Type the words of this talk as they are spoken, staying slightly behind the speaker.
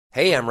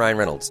Hey, I'm Ryan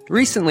Reynolds.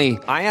 Recently,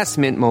 I asked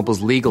Mint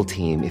Mobile's legal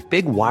team if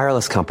big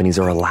wireless companies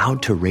are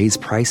allowed to raise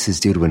prices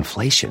due to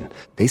inflation.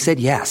 They said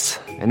yes.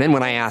 And then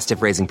when I asked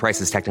if raising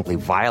prices technically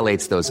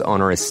violates those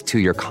onerous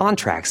two-year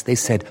contracts, they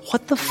said,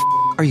 "What the f***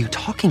 are you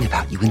talking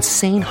about, you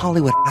insane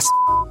Hollywood ass?"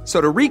 So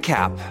to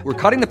recap, we're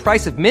cutting the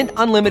price of Mint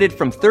Unlimited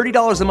from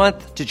 $30 a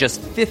month to just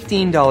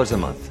 $15 a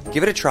month.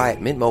 Give it a try at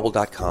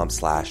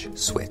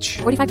mintmobile.com/switch.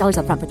 $45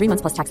 up front for 3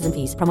 months plus taxes and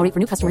fees. Promo rate for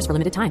new customers for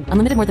limited time.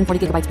 Unlimited more than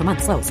 40 gigabytes per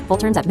month. Slows full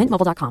terms at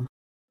mintmobile.com.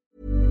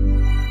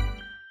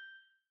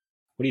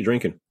 What are you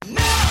drinking?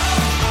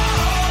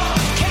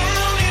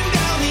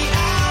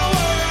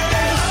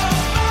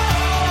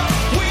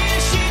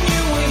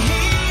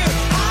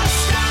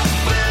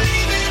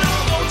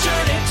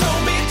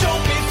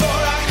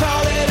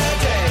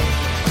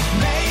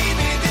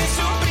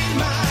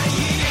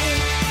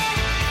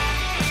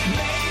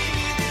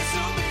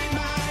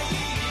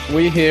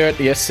 We here at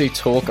the SC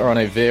Talk are on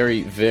a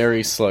very,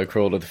 very slow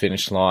crawl to the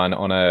finish line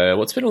on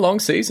what's been a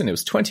long season. It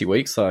was 20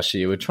 weeks last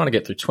year. We're trying to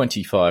get through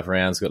 25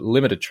 rounds. We've got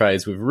limited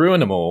trades. We've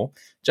ruined them all.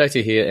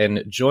 JT here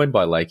and joined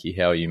by Lakey.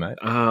 How are you, mate?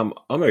 I'm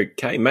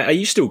okay, mate. Are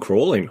you still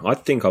crawling? I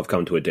think I've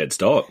come to a dead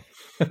stop.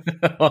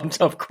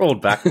 I've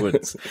crawled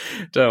backwards.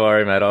 Don't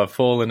worry, mate. I've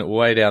fallen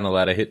way down the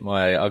ladder, hit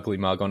my ugly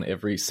mug on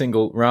every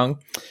single rung.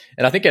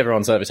 And I think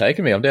everyone's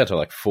overtaken me. I'm down to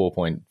like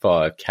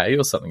 4.5k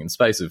or something in the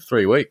space of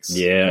 3 weeks.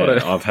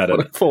 Yeah, I've had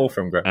a fall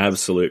from grace.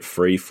 Absolute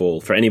free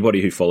fall. For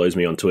anybody who follows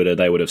me on Twitter,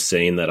 they would have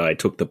seen that I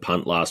took the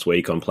punt last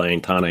week on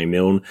playing Tane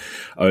Milne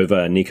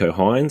over Nico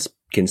Hines,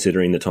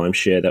 considering the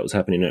timeshare that was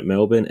happening at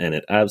Melbourne, and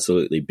it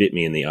absolutely bit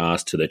me in the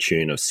arse to the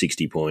tune of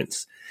 60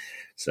 points.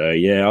 So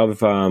yeah,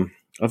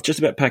 I've just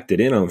about packed it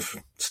in. I've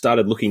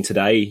started looking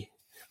today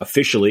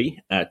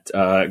officially at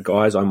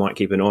guys I might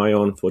keep an eye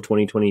on for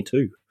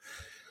 2022.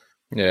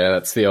 Yeah,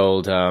 that's the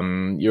old,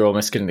 you're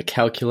almost getting the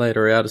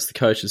calculator out as the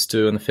coaches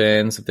do and the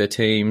fans of their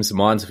teams.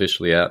 Mine's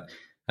officially out,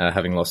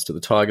 having lost to the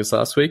Tigers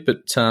last week.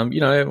 But,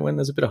 when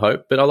there's a bit of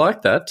hope. But I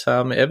like that.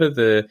 Ever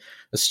the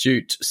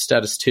astute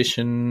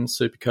statistician,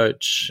 super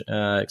coach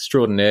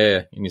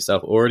extraordinaire in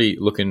yourself, already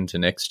looking to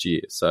next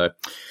year. So,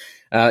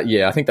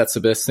 I think that's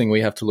the best thing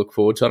we have to look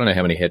forward to. I don't know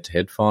how many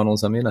head-to-head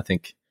finals I'm in. I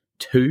think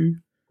 2,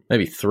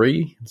 maybe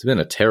 3. It's been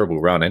a terrible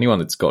run. Anyone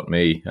that's got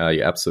me,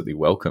 you're absolutely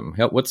welcome.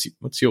 What's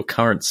your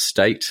current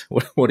state?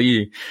 What are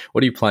you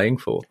playing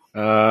for?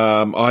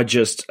 I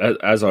just,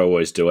 as I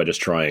always do, I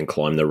just try and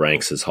climb the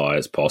ranks as high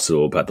as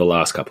possible. But the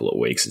last couple of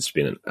weeks, it's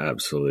been an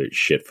absolute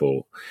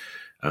shitfall.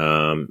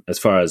 As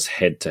far as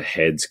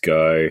head-to-heads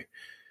go,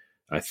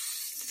 I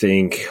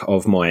think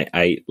of my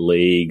 8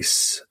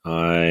 leagues,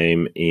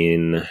 I'm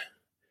in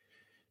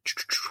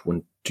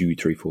 1, 2,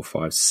 3, 4,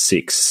 5,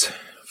 6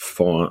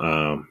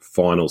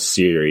 final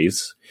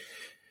series,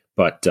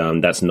 but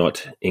that's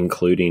not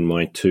including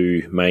my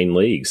 2 main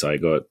leagues. I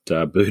got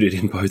booted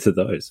in both of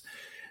those.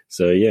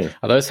 So yeah,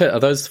 are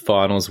those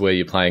finals where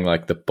you're playing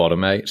like the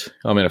bottom 8?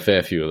 I mean, a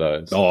fair few of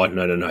those. Oh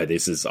no!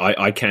 This is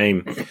I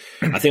came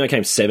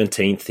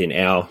 17th in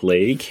our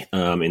league.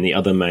 In the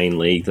other main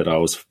league that I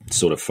was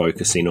sort of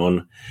focusing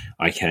on,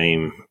 I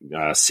came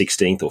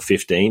 16th or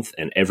 15th,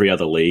 and every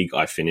other league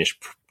I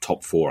finished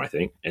top 4. I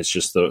think it's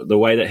just the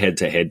way that head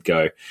to head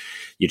go.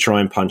 You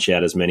try and punch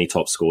out as many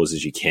top scores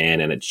as you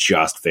can, and it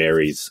just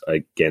varies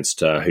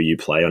against who you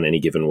play on any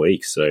given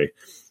week. So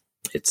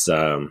it's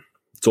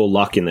all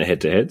luck in the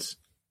head-to-heads.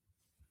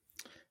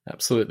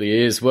 Absolutely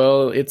is.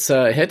 Well, it's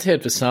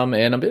head-to-head for some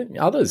and a bit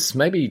others,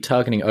 maybe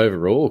targeting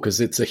overall, because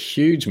it's a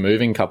huge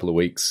moving couple of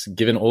weeks,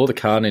 given all the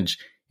carnage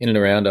in and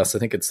around us. I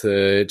think it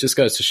just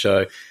goes to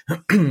show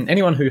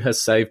anyone who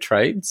has saved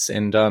trades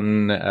and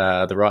done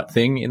the right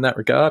thing in that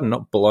regard and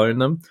not blown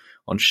them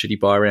on shitty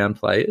buy-round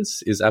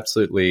players is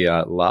absolutely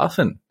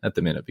laughing at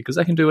the minute, because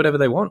they can do whatever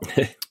they want.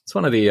 It's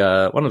one of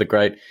the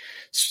great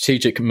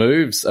strategic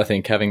moves, I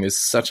think, having this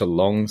such a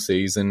long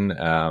season,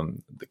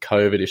 the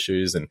COVID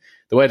issues and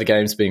the way the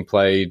game's being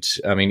played.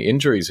 I mean,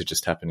 injuries are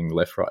just happening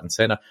left, right and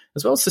centre,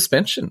 as well as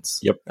suspensions.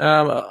 Yep.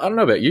 I don't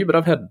know about you, but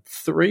I've had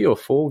 3 or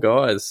 4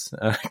 guys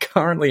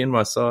currently in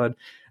my side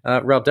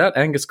rubbed out.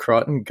 Angus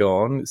Crichton,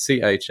 gone.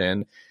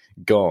 CHN,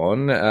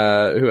 gone.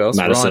 Who else?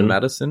 Ryan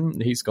Madison,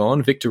 he's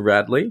gone. Victor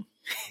Radley,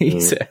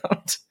 he's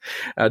out.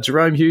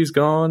 Jerome Hughes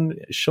gone.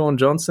 Sean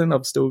Johnson,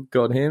 I've still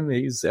got him.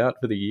 He's out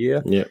for the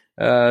year. Yeah.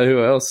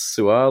 Who else?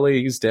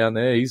 Suwali, he's down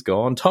there. He's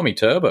gone. Tommy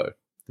Turbo,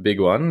 the big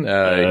one.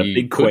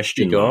 Big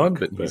question gone, mark,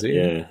 but he's in.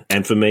 Yeah.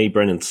 And for me,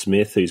 Brennan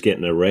Smith, who's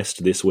getting a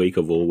rest this week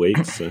of all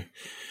weeks. So.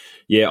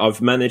 Yeah,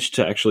 I've managed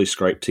to actually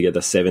scrape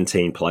together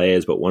 17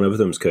 players, but one of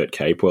them's Kurt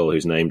Capewell,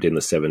 who's named in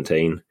the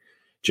 17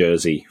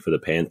 jersey for the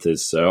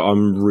Panthers. So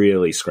I'm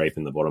really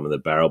scraping the bottom of the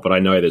barrel, but I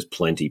know there's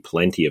plenty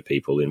of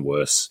people in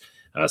worse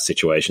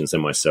situations than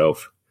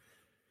myself.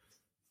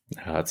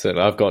 That's it.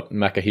 I've got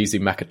Makahisi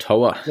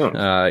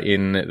Makatoa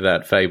in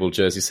that fabled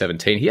jersey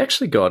 17. He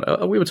actually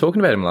got, we were talking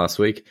about him last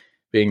week,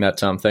 being that,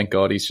 thank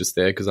God he's just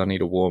there because I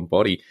need a warm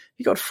body.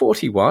 He got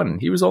 41.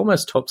 He was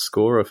almost top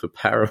scorer for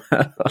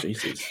Parramatta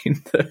in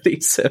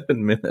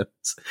 37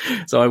 minutes.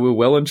 So I will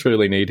well and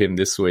truly need him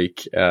this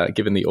week,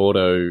 given the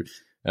auto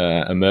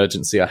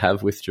emergency I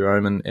have with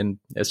Jerome and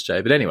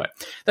SJ. But anyway,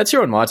 that's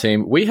your On My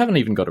Team. We haven't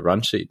even got a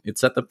run sheet.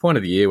 It's at the point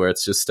of the year where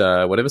it's just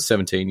whatever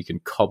 17 you can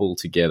cobble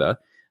together,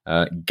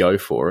 go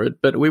for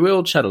it. But we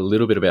will chat a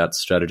little bit about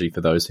strategy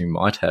for those who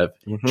might have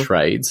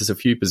trades. There's a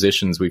few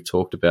positions we've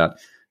talked about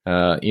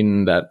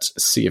in that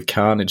sea of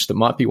carnage that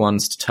might be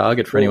ones to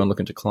target for anyone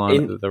looking to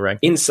climb the rank.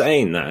 In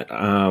saying that,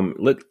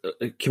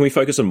 can we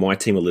focus on my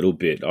team a little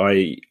bit?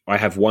 I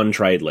have one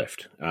trade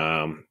left.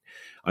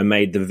 I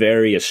made the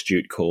very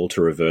astute call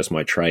to reverse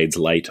my trades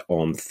late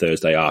on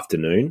Thursday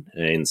afternoon.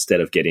 Instead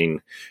of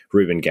getting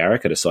Ruben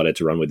Garrick, I decided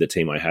to run with the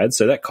team I had.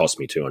 So that cost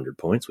me 200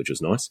 points, which was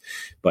nice.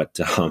 But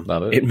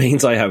it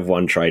means I have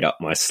one trade up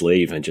my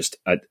sleeve and just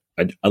a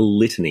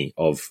litany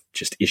of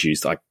just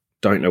issues. I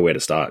don't know where to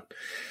start.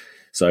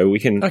 So we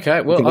can. Okay,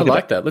 well, I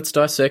like that. Let's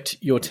dissect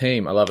your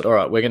team. I love it. All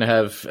right, we're going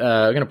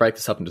to break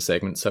this up into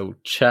segments. So we'll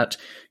chat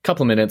a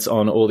couple of minutes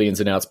on all the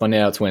ins and outs. By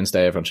now, it's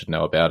Wednesday. Everyone should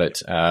know about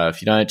it.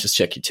 If you don't, just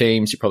check your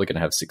teams. You're probably going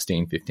to have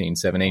 16, 15,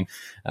 17,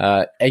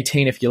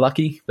 18 if you're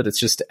lucky. But it's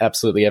just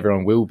absolutely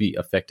everyone will be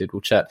affected.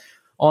 We'll chat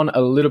on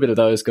a little bit of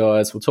those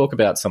guys. We'll talk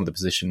about some of the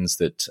positions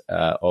that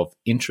are of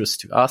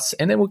interest to us,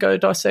 and then we'll go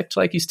dissect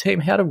Lakey's team,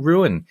 how to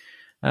ruin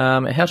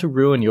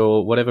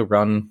your whatever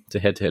run to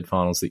head-to-head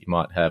finals that you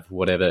might have,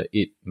 whatever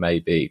it may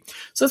be.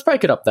 So let's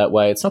break it up that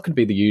way. It's not going to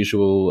be the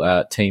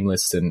usual team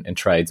lists and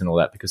trades and all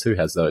that, because who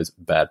has those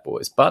bad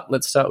boys? But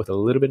let's start with a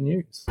little bit of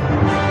news.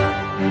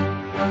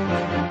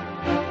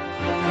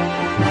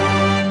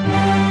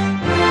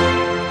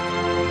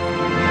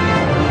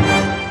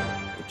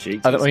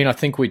 Jesus. I mean, I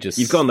think we just...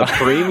 You've gone the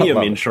premium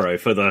intro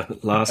for the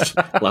last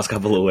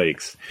couple of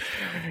weeks.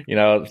 You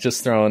know,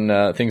 just throwing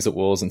things at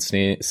walls and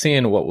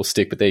seeing what will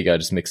stick. But there you go,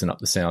 just mixing up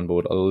the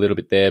soundboard a little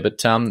bit there.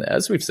 But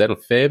as we've said, a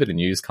fair bit of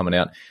news coming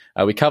out.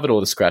 We covered all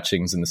the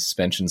scratchings and the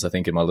suspensions, I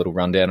think, in my little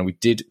rundown. And we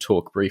did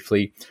talk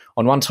briefly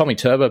on one Tommy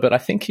Turbo, but I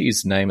think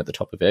his name at the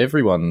top of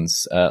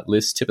everyone's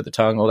list, tip of the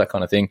tongue, all that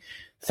kind of thing.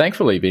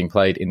 Thankfully, being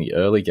played in the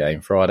early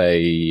game,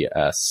 Friday,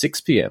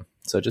 6 p.m.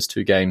 So just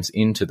 2 games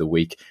into the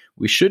week.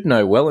 We should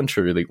know well and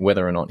truly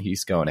whether or not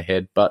he's going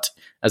ahead. But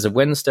as of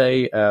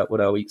Wednesday, what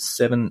are we,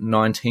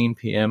 7:19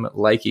 p.m,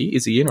 Lakey,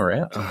 is he in or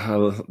out?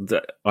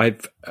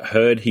 I've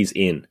heard he's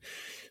in.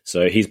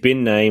 So he's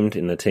been named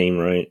in the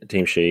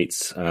team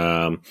sheets. He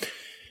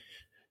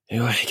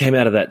came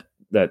out of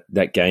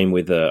that game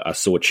with a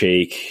sore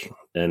cheek,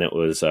 and it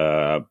was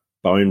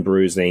bone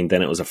bruising.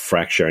 Then it was a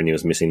fracture, and he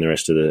was missing the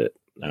rest of the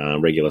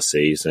regular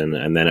season.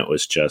 And then it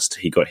was just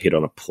he got hit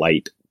on a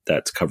plate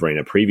that's covering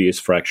a previous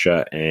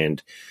fracture,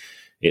 and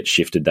it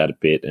shifted that a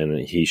bit, and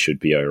he should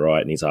be all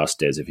right. And he's asked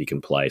Des if he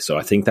can play. So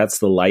I think that's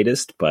the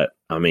latest, but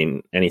I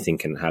mean, anything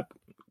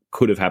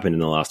could have happened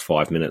in the last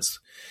 5 minutes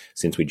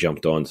since we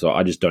jumped on. So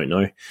I just don't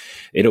know.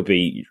 It'll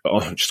be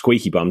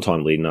squeaky bum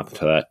time leading up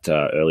to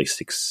that early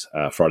 6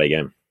 Friday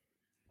game.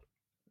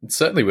 It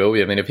certainly will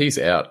be. I mean, if he's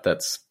out,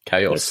 that's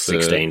chaos.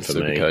 That's 16 for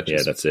me. Coaches.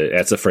 Yeah, that's it.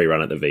 That's a free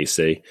run at the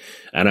VC.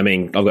 And I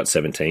mean, I've got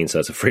 17, so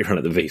it's a free run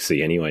at the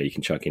VC anyway. You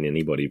can chuck in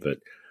anybody, but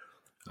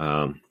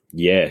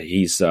yeah,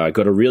 he's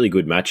got a really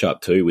good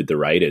matchup too with the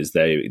Raiders.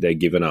 They're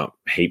giving up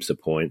heaps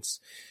of points,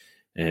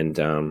 and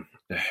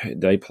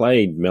they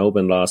played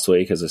Melbourne last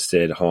week. As I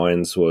said,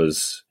 Hines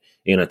was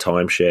in a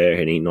timeshare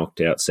and he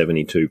knocked out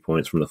 72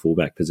 points from the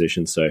fullback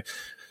position. So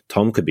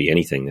Tom could be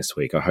anything this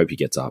week. I hope he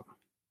gets up.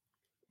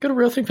 Got a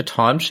real thing for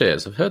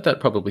timeshares. I've heard that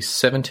probably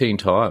 17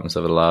 times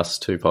over the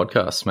last 2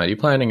 podcasts, mate. Are you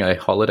planning a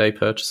holiday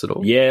purchase at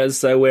all? Yeah,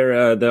 so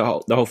we're the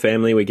whole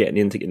family, we're getting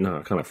into... No,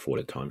 I can't afford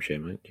a timeshare,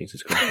 mate.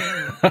 Jesus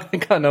Christ. I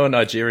think I know a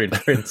Nigerian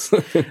prince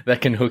that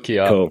can hook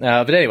you up. Cool.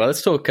 But anyway,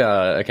 let's talk...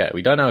 okay,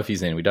 we don't know if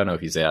he's in. We don't know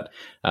if he's out.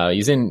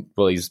 He's in...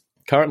 Well, he's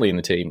currently in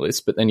the team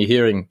list, but then you're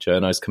hearing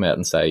journos come out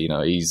and say, you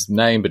know, he's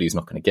named, but he's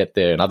not going to get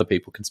there, and other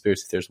people,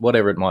 conspiracy theorists,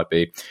 whatever it might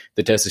be,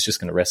 the Des is just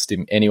going to rest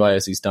him anyway,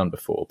 as he's done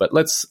before. But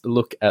let's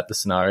look at the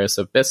scenario.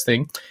 So best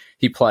thing,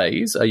 he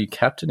plays. Are you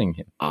captaining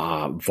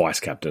him? Vice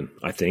captain,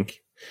 I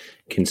think,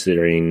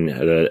 considering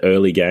the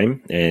early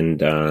game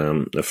and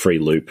a free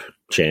loop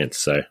chance,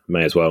 so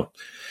may as well.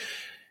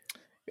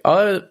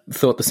 I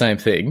thought the same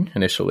thing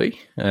initially,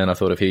 and I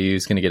thought if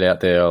he's going to get out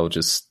there, I'll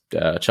just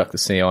chuck the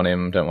C on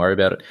him, don't worry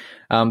about it.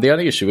 The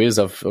only issue is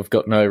I've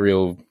got no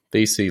real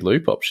VC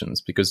loop options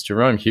because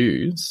Jerome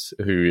Hughes,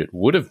 who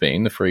would have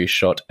been the free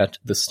shot at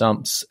the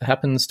stumps,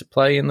 happens to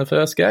play in the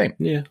first game.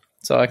 Yeah.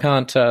 So I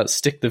can't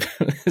stick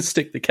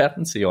the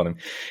captaincy on him.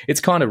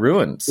 It's kind of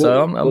ruined.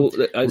 So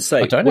I'd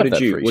say, what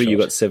did you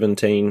got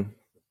 17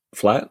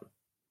 flat?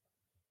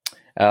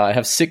 I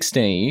have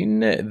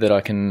 16 that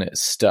I can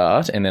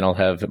start, and then I'll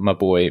have my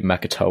boy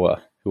Makatoa,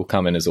 who will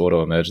come in as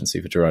auto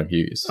emergency for Jerome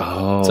Hughes.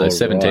 Oh, so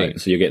 17.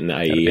 Right. So you're getting the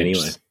AE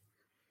anyway.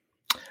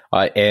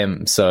 I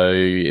am. So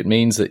it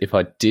means that if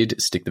I did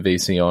stick the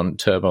VC on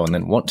Turbo and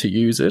then want to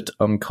use it,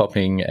 I'm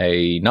copying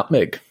a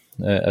nutmeg,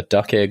 a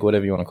duck egg,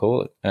 whatever you want to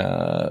call it.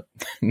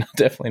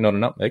 Definitely not a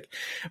nutmeg.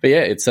 But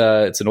yeah, it's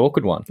an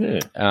awkward one.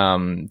 Yeah.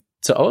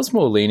 So I was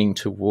more leaning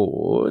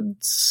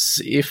towards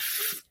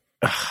if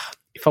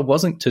if I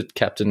wasn't to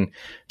captain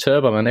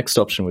Turbo, my next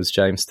option was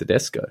James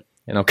Tedesco.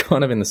 And I'm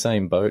kind of in the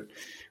same boat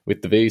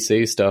with the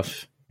VC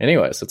stuff.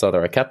 Anyway, so it's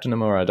either I captain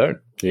him or I don't.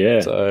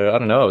 Yeah. So I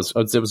don't know.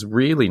 There was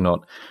really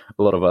not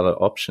a lot of other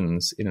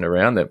options in and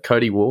around there.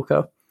 Cody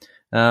Walker,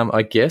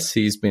 I guess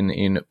he's been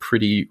in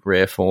pretty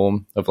rare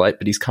form of late,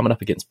 but he's coming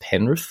up against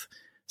Penrith.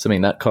 So, I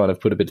mean, that kind of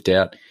put a bit of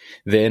doubt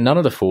there. None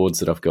of the forwards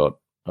that I've got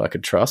I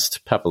could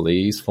trust.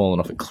 Papali's fallen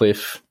off a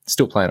cliff,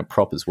 still playing a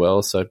prop as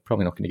well, so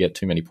probably not going to get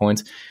too many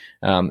points.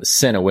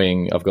 Centre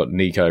wing, I've got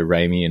Nico,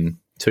 Ramey and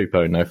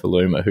Tupou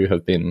Nofaluma, who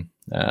have been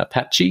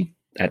patchy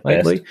at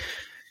lately. best.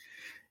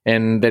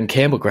 And then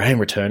Campbell Graham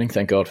returning,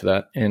 thank God for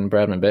that, and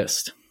Bradman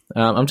Best.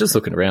 I'm just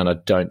looking around. I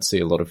don't see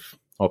a lot of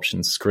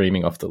options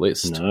screaming off the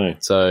list. No.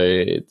 So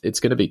it's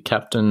going to be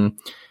captain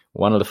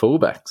one of the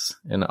fullbacks,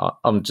 and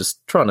I'm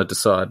just trying to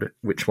decide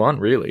which one,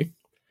 really.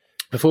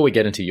 Before we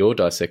get into your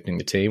dissecting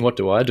the team, what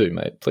do I do,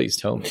 mate? Please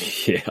tell me.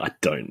 Yeah, I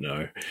don't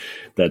know.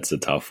 That's a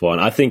tough one.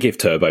 I think if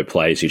Turbo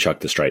plays, you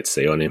chuck the straight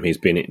C on him. He's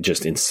been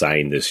just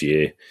insane this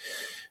year.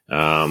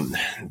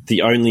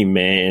 The only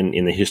man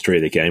in the history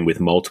of the game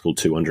with multiple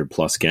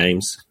 200-plus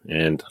games,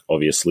 and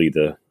obviously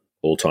the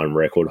all-time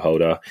record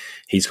holder.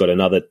 He's got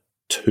another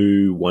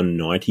 2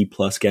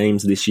 190-plus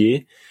games this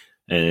year,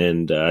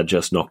 and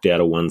just knocked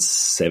out a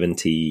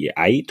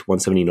 178,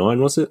 179,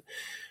 was it?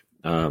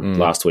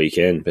 Last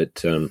weekend.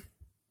 But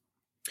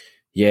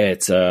yeah,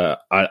 it's.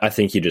 I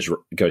think you just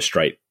go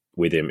straight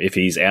with him. If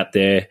he's out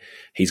there,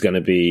 he's going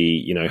to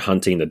be,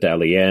 hunting the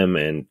Dally M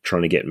and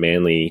trying to get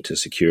Manly to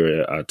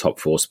secure a top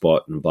 4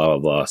 spot and blah, blah,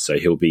 blah. So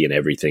he'll be in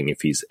everything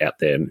if he's out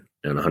there and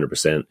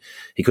 100%.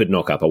 He could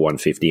knock up a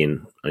 150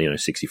 in,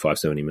 65,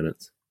 70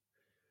 minutes.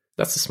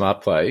 That's a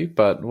smart play,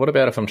 but what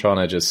about if I'm trying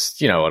to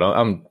just,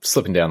 I'm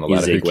slipping down the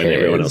ladder. Zig when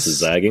everyone else is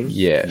zagging?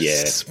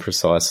 Yes,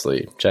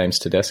 precisely. James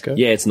Tedesco?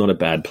 Yeah, it's not a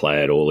bad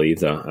play at all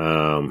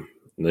either.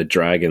 The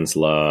Dragons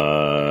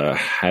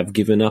have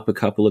given up a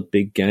couple of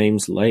big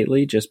games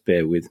lately. Just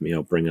bear with me.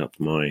 I'll bring up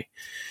my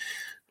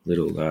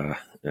little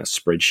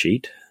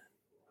spreadsheet.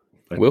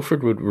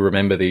 Wilfred would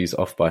remember these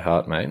off by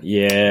heart, mate.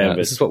 Yeah.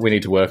 This is what we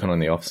need to work on in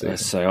the off-season.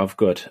 So I've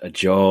got a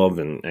job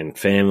and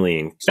family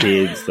and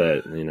kids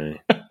that,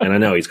 and I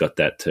know he's got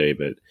that too,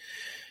 but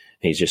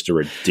he's just a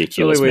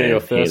ridiculous really man.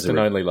 Your first and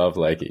only love,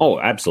 Lakey. Oh,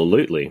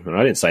 absolutely. And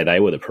I didn't say they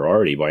were the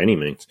priority by any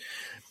means.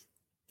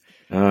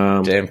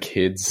 Damn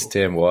kids,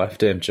 damn wife,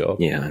 damn job.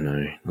 Yeah, I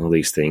know. All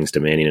these things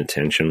demanding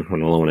attention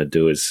when all I want to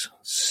do is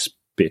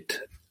spit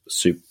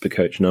super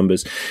coach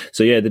numbers.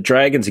 So, yeah, the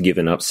Dragons are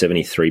giving up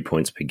 73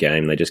 points per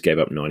game. They just gave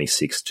up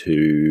 96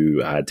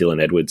 to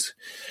Dylan Edwards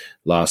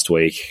last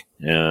week.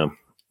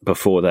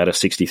 Before that, a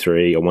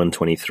 63, a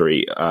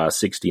 123,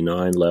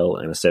 69 Lel,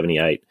 and a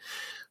 78.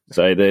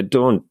 So they're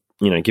doing,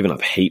 giving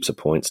up heaps of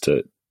points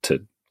to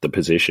the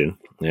position,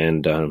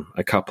 and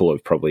a couple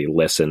of probably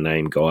lesser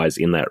named guys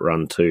in that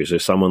run too. So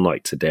someone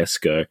like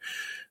Tedesco,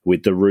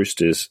 with the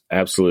Roosters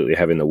absolutely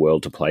having the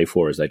world to play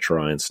for as they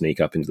try and sneak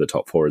up into the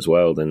top 4 as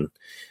well, then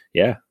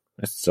yeah,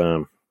 that's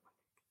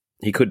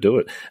he could do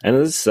it. And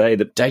as I say,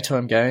 the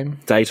daytime game,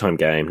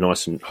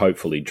 nice and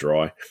hopefully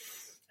dry.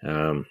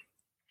 The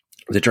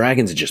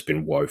Dragons have just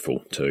been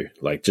woeful too,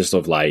 like just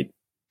of late,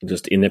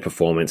 just in their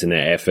performance, in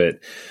their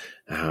effort.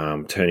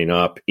 Turning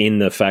up, in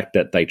the fact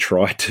that they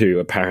tried to,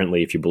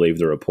 apparently, if you believe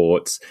the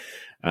reports,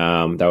 they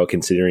were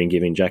considering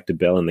giving Jack de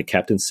Belin the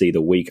captaincy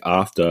the week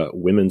after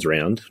women's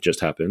round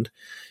just happened.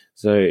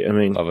 So, I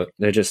mean,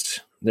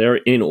 they're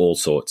in all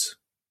sorts.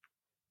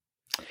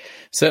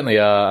 Certainly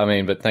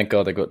are. But thank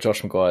God they got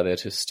Josh Maguire there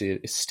to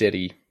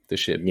steady the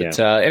ship. Yeah.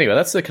 But anyway,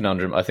 that's the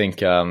conundrum. I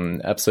think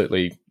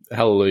absolutely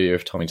hallelujah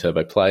if Tommy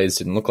Turbo plays.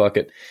 Didn't look like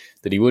it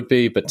that he would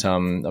be, but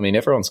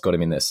everyone's got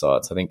him in their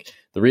sights. I think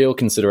the real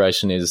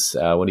consideration is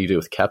what do you do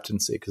with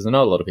captaincy? Because I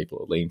know a lot of people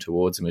are leaning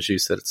towards him. As you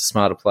said, it's a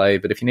smarter play,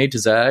 but if you need to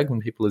zag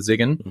when people are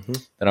zigging,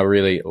 then I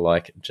really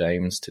like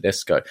James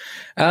Tedesco.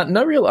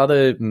 No real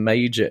other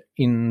major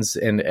ins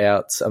and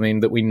outs,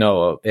 that we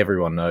know of.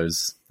 Everyone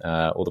knows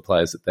all the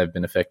players that they've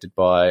been affected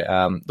by.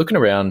 Looking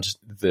around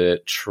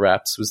the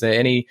traps, was there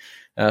any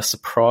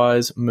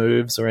surprise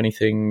moves or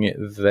anything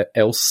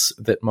else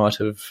that might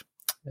have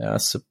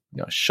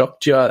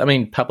shocked you?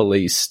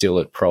 Papali's still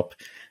at prop.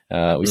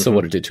 We saw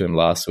what it did to him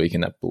last week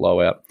in that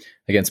blowout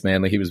against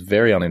Manly. He was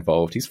very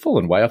uninvolved. He's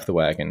fallen way off the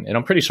wagon, and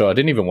I'm pretty sure I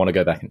didn't even want to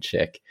go back and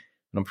check.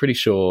 And I'm pretty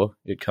sure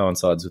it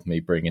coincides with me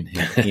bringing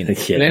him in. Yeah,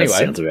 but anyway, that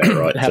sounds about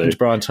right. It happened to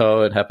Brian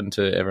Toa. It happened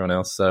to everyone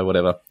else. So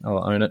whatever,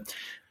 I'll own it.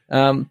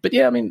 But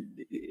yeah,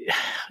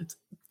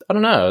 I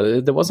don't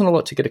know. There wasn't a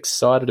lot to get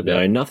excited about.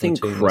 No, nothing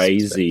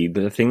crazy.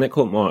 One thing that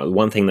caught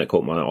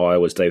my eye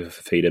was David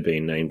Fifita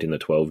being named in the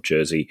 12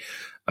 jersey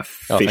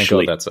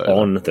officially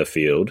on the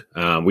field.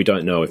 We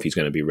don't know if he's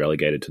going to be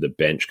relegated to the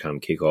bench come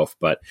kickoff,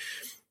 but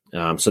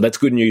so that's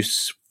good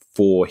news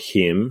for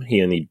him.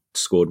 He only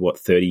scored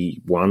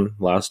 31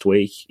 last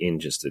week in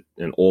just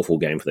an awful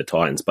game for the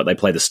Titans, but they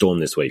play the Storm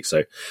this week,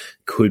 so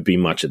could be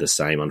much of the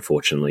same,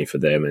 unfortunately, for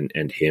them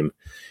and him.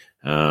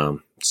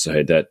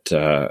 So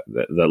that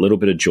little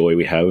bit of joy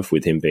we have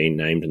with him being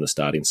named in the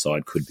starting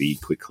side could be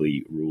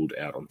quickly ruled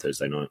out on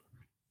Thursday night.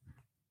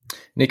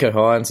 Nico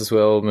Hines as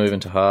well, moving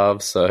to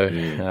halves, so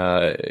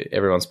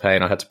everyone's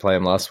paying. I had to play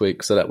him last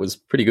week, so that was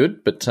pretty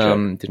good, but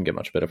didn't get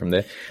much better from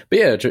there. But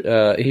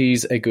yeah,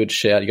 he's a good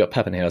shout. You got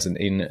Pappenhausen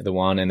in the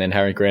 1 and then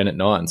Harry Grant at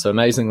 9. So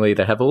amazingly,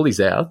 they have all these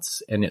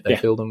outs, and yet they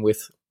fill them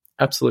with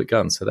absolute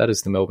guns. So that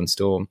is the Melbourne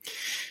Storm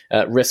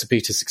recipe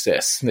to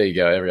success. There you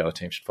go. Every other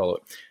team should follow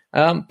it.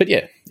 But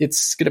yeah,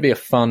 it's going to be a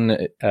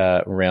fun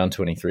round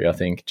 23, I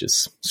think.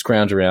 Just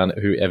scrounge around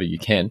whoever you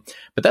can.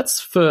 But that's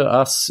for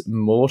us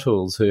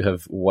mortals who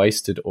have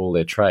wasted all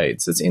their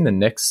trades. It's in the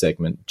next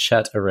segment,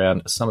 chat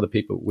around some of the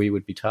people we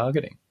would be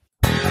targeting.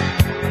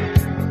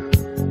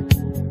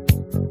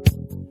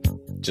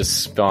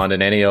 Just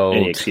finding any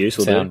excuse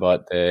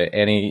soundbite there.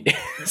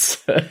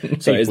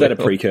 So is that a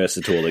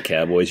precursor to all the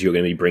Cowboys you're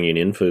going to be bringing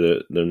in for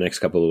the next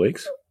couple of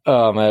weeks?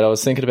 Oh, mate, I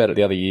was thinking about it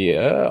the other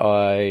year.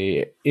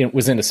 I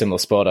was in a similar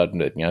spot.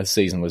 The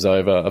season was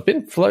over. I've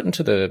been floating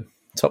to the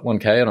top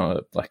 1K on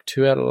like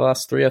 2 out of the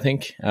last 3, I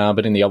think.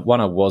 But in the one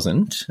I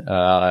wasn't.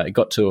 I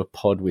got to a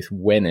pod with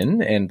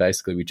Wenin, and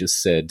basically we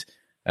just said,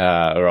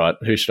 all right,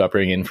 who should I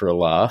bring in for a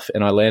laugh?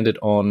 And I landed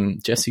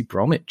on Jesse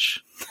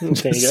Bromwich.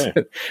 There you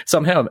go.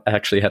 Somehow I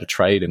actually had a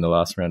trade in the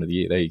last round of the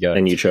year. There you go.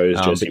 And you chose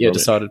Jesse Bromwich.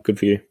 Decided, good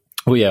for you.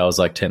 Well, yeah, I was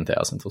like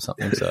 10,000th or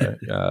something, so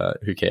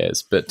who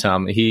cares? But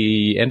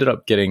he ended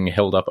up getting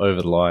held up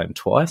over the line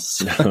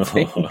twice, I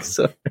think,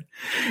 so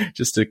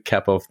just to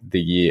cap off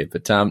the year.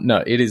 But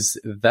no, it is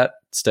that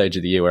stage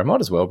of the year where I might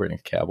as well bring a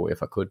Cowboy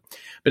if I could.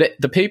 But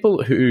the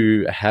people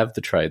who have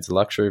the trades, the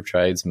luxury of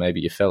trades,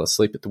 maybe you fell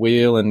asleep at the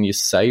wheel and you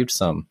saved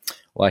some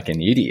like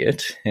an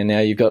idiot, and now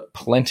you've got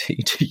plenty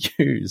to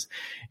use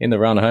in the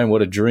run home.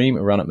 What a dream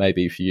run it may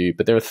be for you.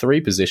 But there are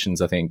 3 positions,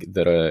 I think,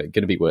 that are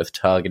going to be worth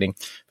targeting.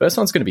 First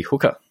one's going to be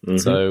hooker. Mm-hmm.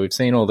 So we've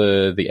seen all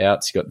the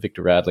outs. You got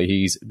Victor Radley.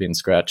 He's been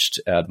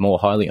scratched. The more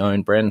highly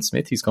owned Brandon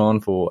Smith, he's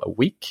gone for a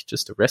week,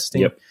 just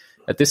resting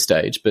at this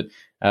stage. But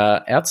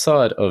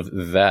outside of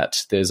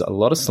that, there's a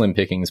lot of slim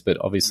pickings, but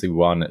obviously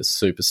one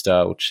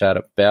superstar we'll chat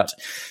about.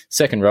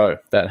 Second row,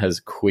 that has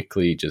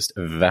quickly just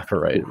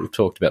evaporated. We've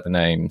talked about the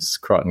names.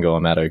 Crichton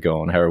gone, Maddo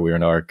gone,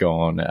 Harawira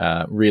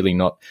gone. Really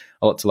not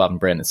a lot to love, and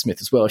Brandon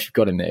Smith as well, if you've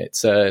got him there.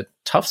 It's a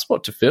tough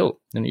spot to fill.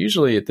 And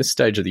usually at this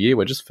stage of the year,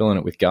 we're just filling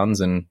it with guns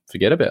and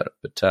forget about it.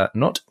 But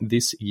not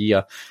this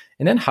year.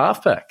 And then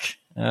halfback.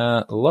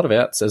 A lot of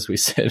outs, as we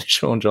said.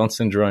 Sean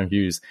Johnson, Jerome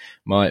Hughes,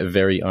 my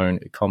very own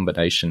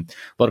combination.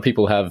 A lot of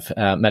people have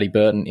Matty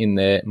Burton in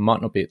there.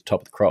 Might not be at the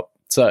top of the crop.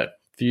 So, a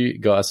few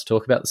guys to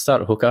talk about. The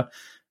start of hooker.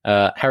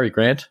 Harry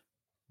Grant.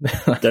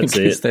 That's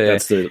it.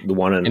 That's the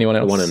one and anyone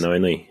else? The one and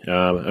only.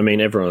 I mean,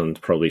 everyone's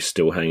probably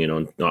still hanging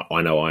on.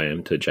 I know I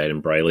am, to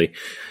Jaden Brayley.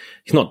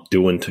 He's not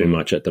doing too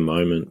much at the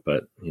moment,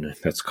 but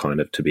that's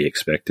kind of to be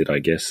expected, I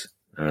guess.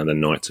 The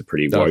Knights are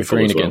pretty woeful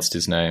green as well. Against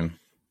his name.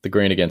 The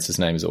green against his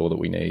name is all that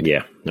we need.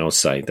 Yeah, I'll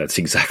say that's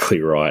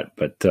exactly right.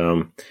 But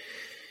I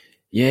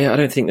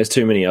don't think there's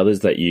too many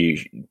others that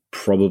you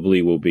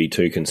probably will be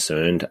too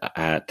concerned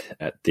at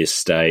this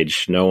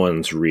stage. No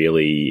one's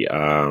really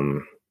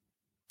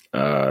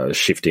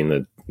shifting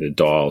the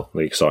dial,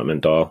 the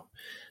excitement dial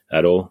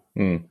at all.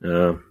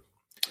 No,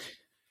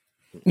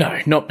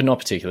 not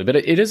particularly. But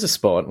it is a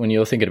spot when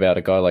you're thinking about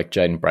a guy like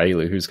Jaden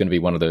Brayley, who's going to be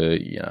one of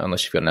the,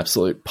 unless you've got an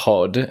absolute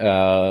pod,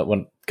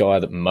 one guy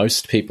that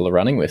most people are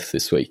running with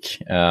this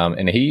week.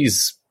 And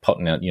he's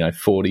potting out,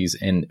 40s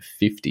and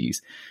 50s.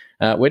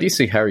 Where do you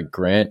see Harry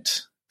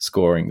Grant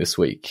scoring this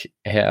week?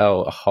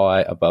 How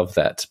high above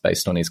that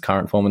based on his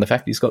current form and the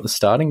fact he's got the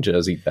starting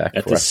jersey back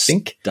at for, I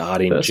think,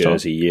 starting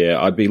jersey, yeah.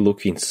 I'd be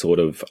looking sort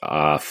of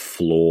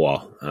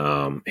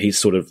floor. He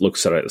sort of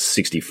looks at a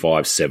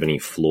 65, 70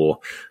 floor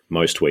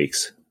most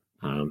weeks,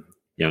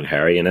 young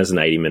Harry. And as an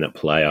 80-minute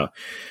player,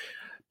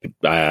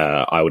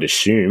 I would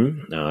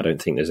assume, I don't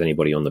think there's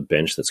anybody on the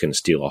bench that's going to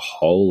steal a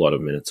whole lot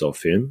of minutes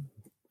off him.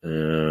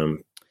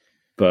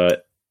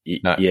 But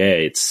no. Yeah,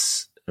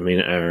 it's...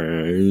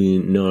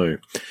 no.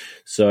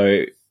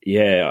 So,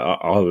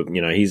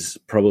 yeah, he's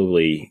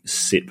probably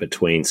sit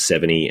between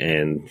 70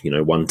 and,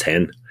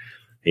 110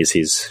 is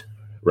his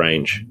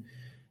range.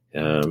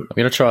 I'm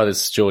going to try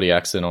this Geordie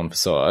accent on for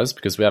size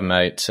because we have a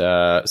mate,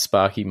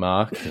 Sparky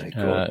Mark,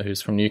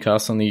 who's from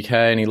Newcastle in the UK,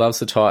 and he loves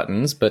the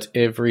Titans, but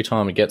every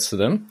time it gets to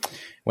them,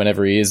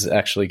 whenever he is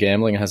actually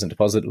gambling and hasn't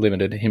deposit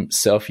limited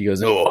himself, he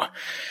goes,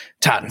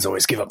 Titans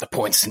always give up the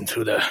points in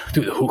through the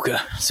hooker.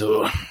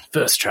 So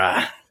first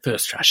try,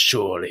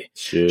 surely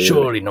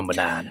number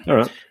 9. All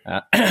right.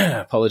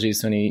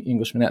 Apologies to any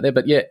Englishmen out there,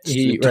 but yeah,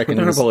 he reckons...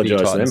 Don't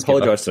apologise to them.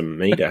 Apologise to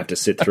me to have to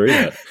sit through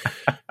that.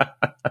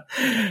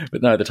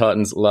 But no, the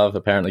Titans love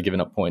apparently giving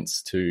up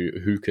points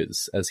to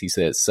hookers, as he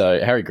says. So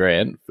Harry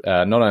Grant,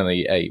 not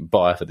only a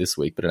buy for this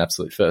week, but an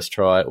absolute first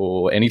try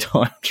or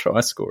anytime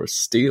try scorer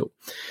steal.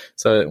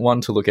 So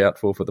one to look out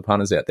for the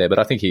punters out there. But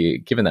I think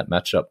given that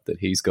matchup that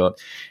he's got,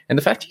 and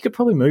the fact he could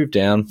probably move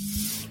down,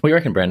 we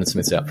reckon Brandon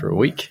Smith's out for a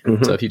week.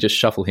 Mm-hmm. So if you just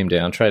shuffle him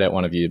down, trade out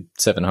one of your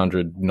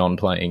 700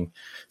 non-playing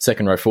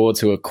second row forwards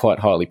who are quite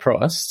highly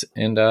priced,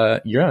 and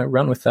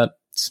run with that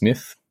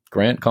Smith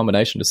Grant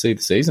combination to see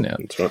the season out.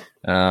 That's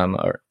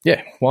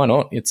right. Why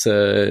not? It's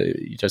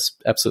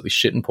just absolutely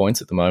shitting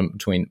points at the moment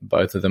between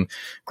both of them.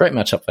 Great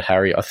matchup for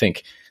Harry. I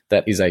think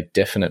that is a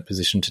definite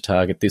position to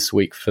target this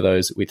week for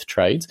those with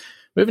trades.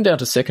 Moving down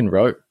to second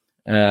row,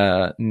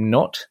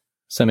 not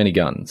so many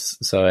guns.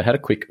 So I had a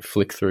quick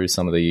flick through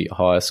some of the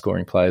higher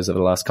scoring players over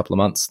the last couple of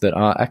months that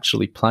are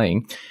actually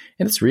playing,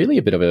 and it's really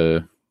a bit of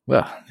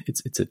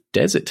it's a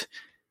desert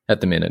at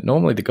the minute.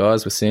 Normally the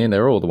guys we're seeing,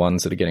 they're all the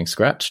ones that are getting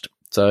scratched.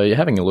 So you're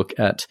having a look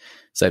at,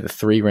 say, the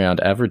 3-round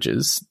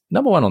averages.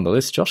 Number one on the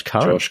list, Josh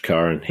Curran. Josh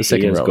Curran. He has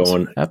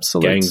gone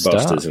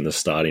gangbusters in the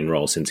starting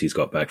role since he's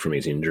got back from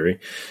his injury.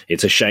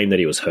 It's a shame that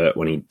he was hurt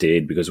when he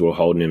did, because we were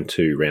holding him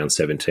to round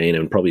 17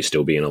 and probably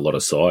still be in a lot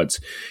of sides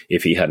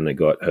if he hadn't have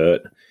got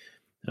hurt.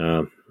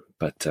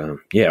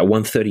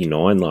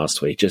 139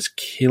 last week, just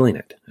killing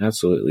it.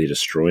 Absolutely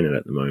destroying it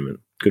at the moment.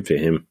 Good for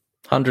him.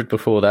 100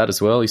 before that as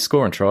well. He's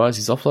scoring tries.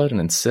 He's offloading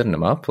and setting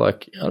them up. I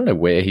don't know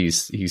where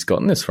he's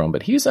gotten this from,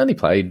 but he's only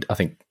played, I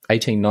think,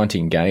 18,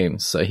 19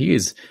 games. So he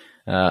is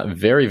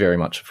very, very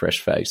much a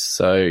fresh face.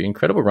 So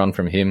incredible run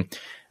from him.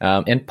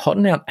 And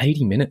potting out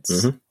 80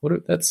 minutes. Mm-hmm.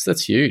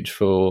 That's huge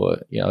for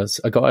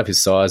a guy of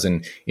his size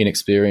and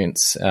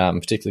inexperience,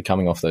 particularly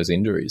coming off those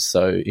injuries.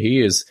 So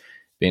he is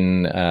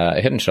been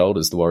head and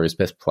shoulders the Warriors'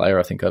 best player,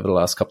 I think, over the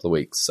last couple of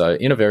weeks. So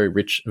in a very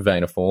rich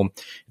vein of form.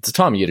 It's a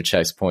time of year to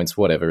chase points,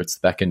 whatever. It's the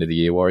back end of the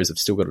year. Warriors have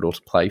still got it all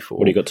to play for.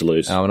 What do you got to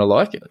lose? And I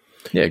like it.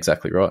 Yeah,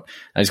 exactly right.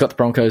 And he's got the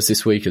Broncos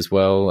this week as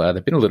well.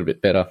 They've been a little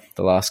bit better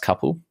the last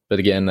couple. But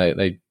again,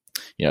 they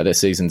their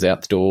season's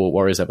out the door.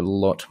 Warriors have a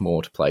lot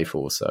more to play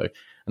for. So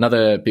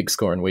another big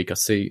scoring week I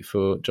see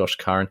for Josh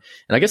Curran.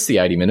 And I guess the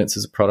 80 minutes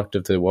is a product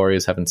of the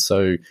Warriors having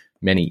so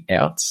many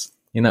outs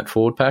in that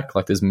forward pack.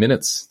 There's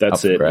minutes.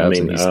 That's up it. For grabs,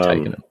 and he's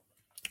taken it.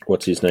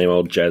 What's his name?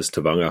 Old Jazz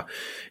Tavanga.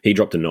 He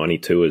dropped a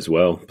 92 as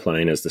well,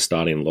 playing as the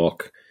starting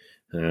lock.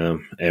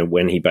 And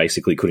when he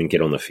basically couldn't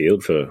get on the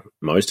field for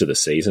most of the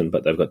season,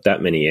 but they've got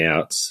that many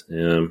outs.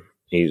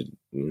 They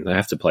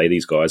have to play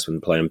these guys when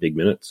playing big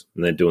minutes,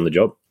 and they're doing the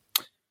job.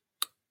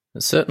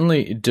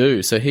 Certainly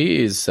do. So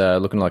he is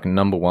looking like a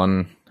number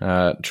one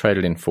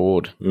traded in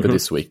forward for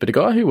this week. But a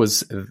guy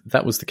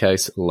that was the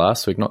case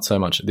last week, not so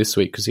much this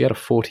week, because he had a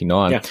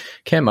 49. Yeah.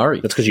 Cam Murray.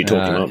 That's because you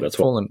talked him up. That's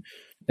fallen.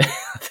 I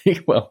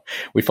think,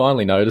 we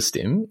finally noticed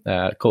him,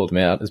 called him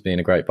out as being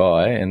a great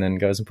buy, and then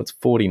goes and puts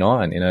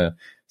 49 in a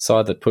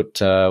side that put,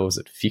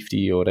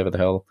 50 or whatever the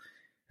hell,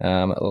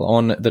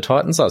 on the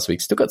Titans last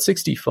week. Still got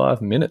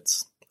 65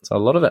 minutes. So a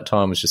lot of that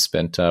time was just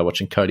spent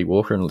watching Cody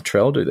Walker and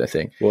Latrell do their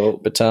thing. Well,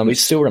 but it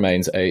still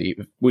remains a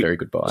very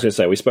good buy. I was going to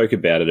say, we spoke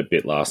about it a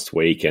bit last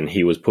week, and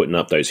he was putting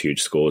up those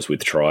huge scores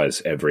with tries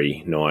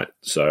every night.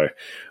 So,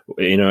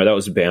 that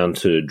was bound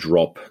to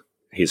drop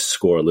his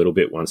score a little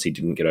bit once he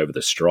didn't get over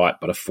the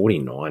stripe. But a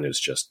 49 is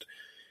just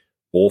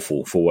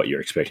awful for what you're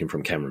expecting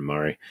from Cameron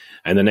Murray.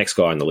 And the next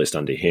guy on the list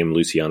under him,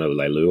 Luciano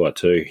Leilua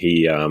too,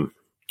 he's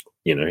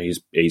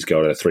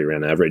got a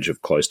 3-round average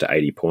of close to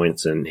 80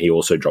 points, and he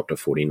also dropped a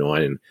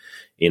 49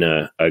 in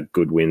a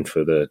good win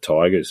for the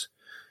Tigers.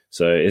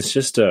 So it's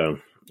just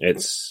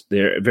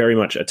they're very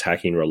much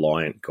attacking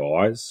reliant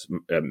guys.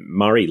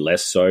 Murray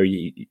less so.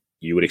 You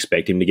would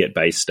expect him to get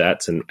base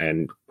stats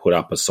and put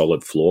up a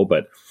solid floor,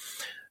 but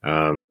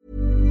a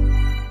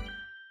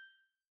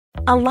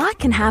lot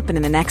can happen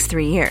in the next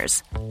 3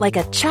 years. Like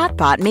a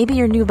chatbot may be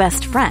your new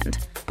best friend.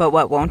 But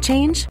what won't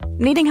change?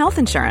 Needing health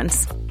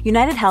insurance.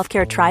 United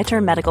Healthcare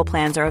Tri-Term Medical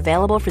Plans are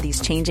available for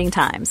these changing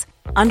times.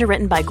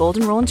 Underwritten by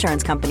Golden Rule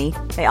Insurance Company,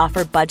 they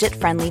offer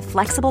budget-friendly,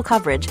 flexible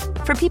coverage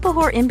for people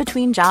who are in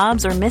between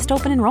jobs or missed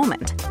open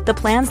enrollment. The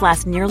plans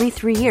last nearly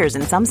 3 years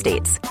in some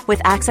states, with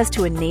access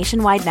to a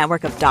nationwide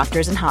network of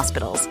doctors and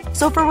hospitals.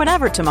 So for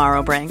whatever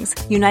tomorrow brings,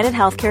 United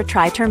Healthcare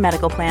Tri-Term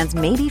Medical Plans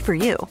may be for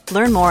you.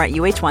 Learn more at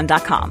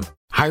uh1.com.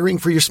 Hiring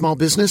for your small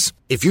business?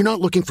 If you're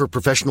not looking for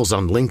professionals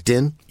on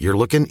LinkedIn, you're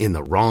looking in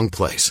the wrong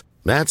place.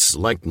 That's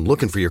like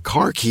looking for your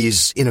car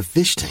keys in a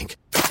fish tank.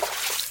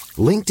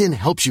 LinkedIn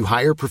helps you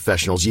hire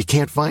professionals you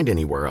can't find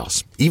anywhere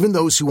else, even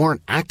those who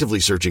aren't actively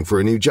searching for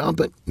a new job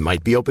but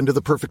might be open to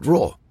the perfect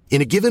role.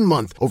 In a given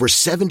month, over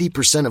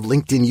 70% of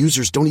LinkedIn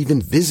users don't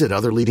even visit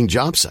other leading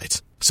job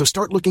sites. So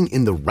start looking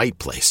in the right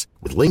place.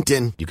 With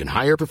LinkedIn, you can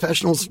hire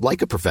professionals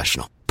like a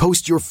professional.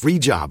 Post your free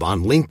job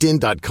on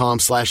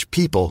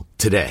linkedin.com/people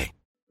today.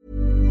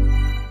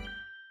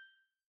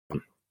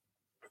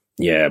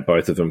 Yeah,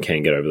 both of them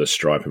can get over the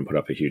stripe and put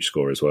up a huge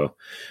score as well.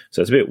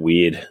 So it's a bit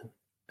weird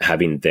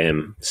having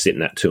them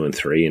sitting at 2 and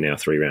 3 in our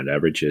 3-round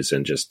averages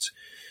and just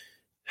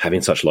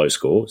having such low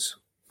scores.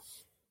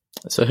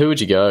 So who would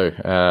you go?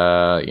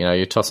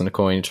 You're tossing a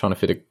coin, you're trying to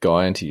fit a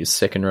guy into your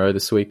second row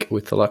this week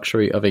with the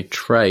luxury of a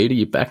trade. Are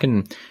you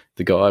backing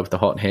the guy with the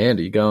hot hand?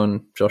 Are you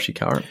going Joshy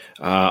Curran?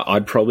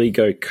 I'd probably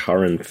go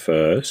Curran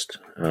first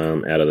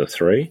out of the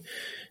three.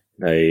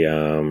 They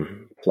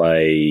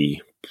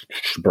play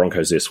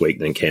Broncos this week,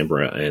 then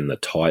Canberra and the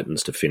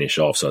Titans to finish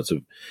off. So it's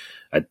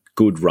a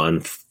good run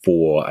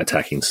for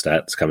attacking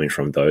stats coming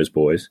from those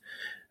boys.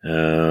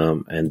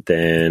 And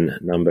then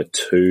number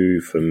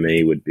 2 for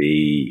me would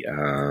be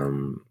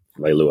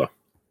Leilua.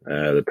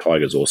 The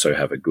Tigers also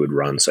have a good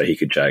run, so he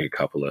could jag a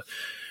couple of.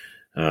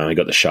 He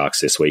got the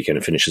Sharks this weekend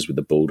and finishes with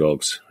the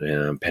Bulldogs.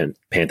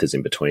 Panthers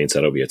in between, so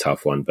that'll be a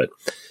tough one. But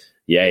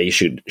yeah, he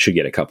should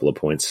get a couple of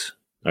points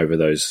over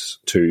those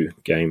 2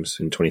 games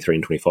in 23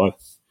 and 25.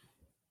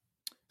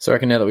 So I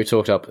reckon now that we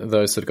talked up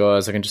those sort of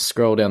guys, I can just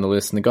scroll down the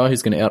list, and the guy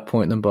who's going to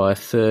outpoint them by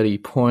 30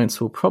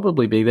 points will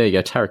probably be, there you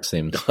go, Tarek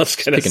Sims. I was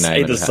going to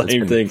say the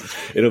same thing.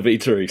 It'll be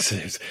Tarek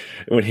Sims.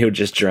 When he'll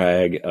just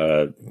drag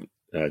a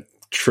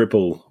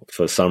triple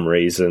for some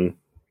reason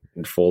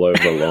and fall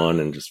over the line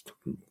and just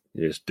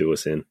do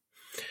us in.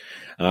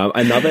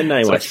 Another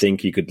name I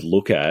think you could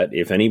look at,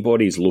 if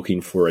anybody's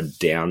looking for a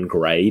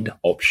downgrade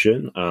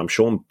option,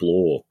 Sean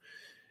Bloor,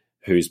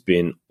 who's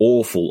been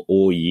awful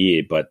all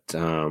year, but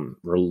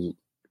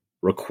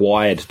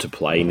required to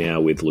play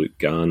now with Luke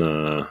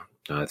Garner,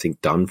 I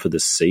think done for the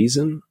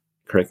season.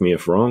 Correct me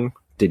if wrong.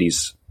 Did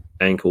his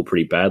ankle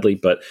pretty badly,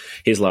 but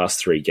his last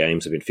 3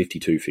 games have been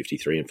 52,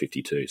 53, and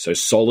 52. So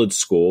solid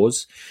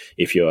scores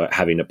if you're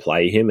having to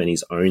play him, and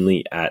he's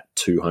only at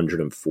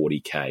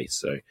 240k.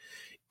 So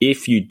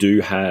if you do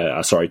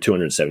have,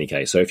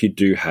 270k. So if you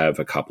do have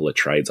a couple of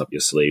trades up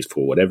your sleeves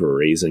for whatever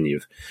reason,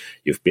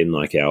 you've been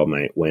like our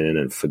mate Wennon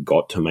and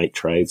forgot to make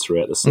trades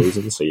throughout the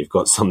season, so you've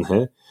got some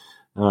there.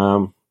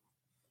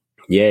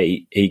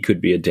 He could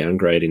be a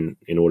downgrade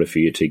in order for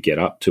you to get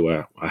up to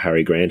a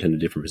Harry Grant in a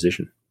different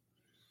position.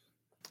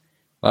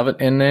 Love it.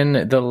 And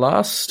then the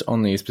last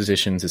on these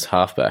positions is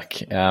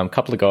halfback. A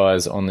couple of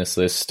guys on this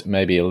list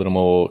maybe a little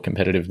more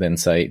competitive than,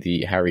 say,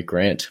 the Harry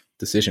Grant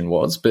decision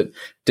was, but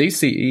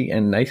DCE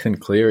and Nathan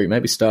Cleary,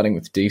 maybe starting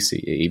with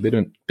DCE,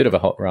 bit of a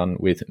hot run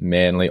with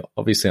Manly,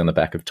 obviously on the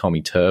back of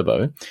Tommy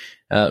Turbo.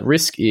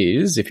 Risk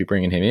is, if you're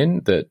bringing him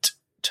in, that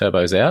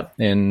Turbo's out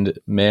and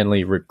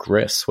Manly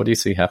regress. What do you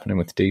see happening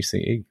with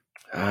DCE?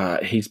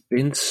 He's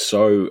been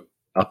so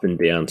up and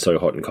down, so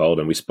hot and cold,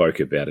 and we spoke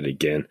about it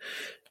again.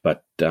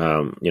 But, he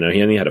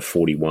only had a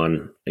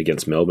 41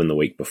 against Melbourne the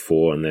week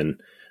before and then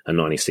a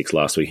 96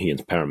 last week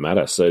against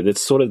Parramatta. So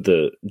that's sort of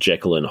the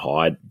Jekyll and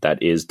Hyde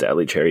that is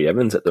Daly Cherry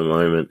Evans at the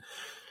moment.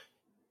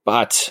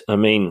 But,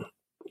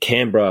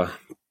 Canberra,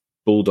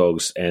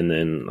 Bulldogs, and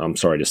then, I'm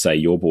sorry to say,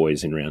 your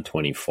boys in round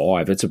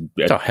 25.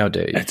 How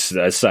dare you?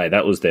 I say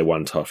that was their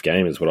one tough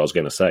game is what I was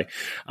going to say.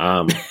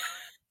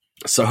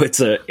 So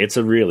it's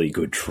a really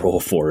good draw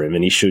for him,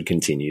 and he should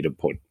continue to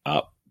put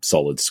up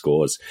solid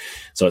scores.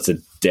 So it's a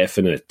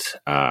definite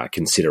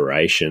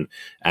consideration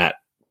at,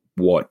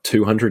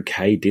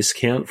 200k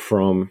discount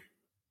from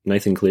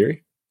Nathan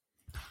Cleary?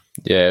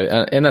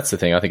 Yeah, and that's the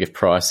thing. I think if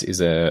price is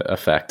a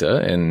factor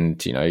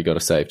and, you got to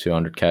save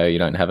 200k, you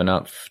don't have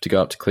enough to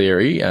go up to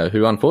Cleary,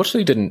 who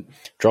unfortunately didn't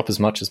drop as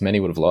much as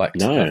many would have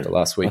liked after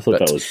last week. I thought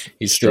that was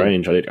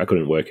strange. I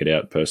couldn't work it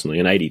out personally.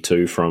 An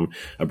 82 from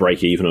a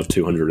break-even of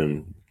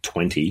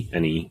 220,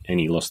 and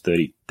he lost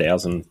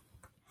 $30,000.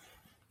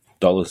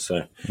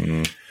 So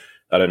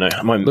I don't know.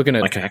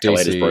 My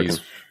calculator's broken.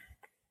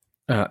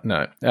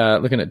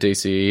 Looking at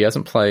DC, he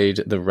hasn't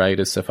played the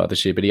Raiders so far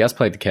this year, but he has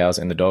played the Cows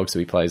and the Dogs, who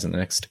he plays in the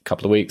next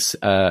couple of weeks.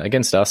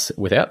 Against us,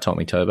 without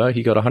Tommy Turbo,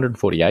 he got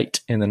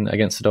 148, and then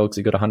against the Dogs,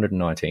 he got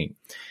 119.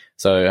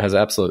 So has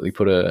absolutely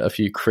put a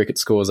few cricket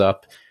scores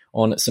up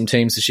on some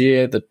teams this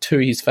year. The 2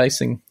 he's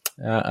facing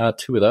are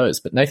 2 of those.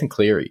 But Nathan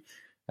Cleary,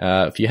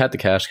 if you had the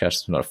cash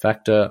is not a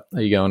factor.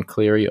 Are you going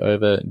Cleary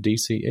over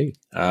DCE?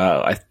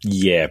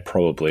 Yeah,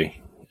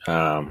 probably.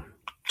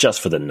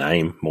 Just for the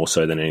name more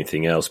so than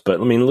anything else. But,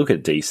 look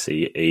at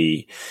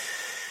DCE.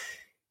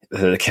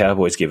 The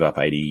Cowboys give up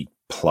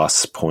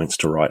 80-plus points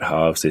to right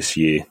halves this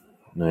year,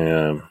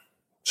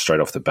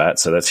 straight off the bat,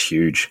 so that's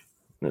huge.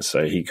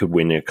 So he could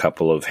win a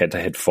couple of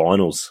head-to-head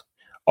finals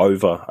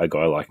over a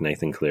guy like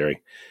Nathan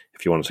Cleary,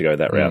 if you wanted to go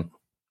that route.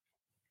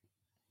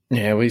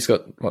 Yeah, well, he's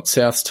got,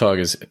 Souths,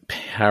 Tigers,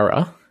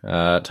 Para.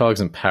 Tigers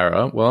and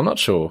Para. Well, I'm not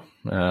sure.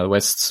 The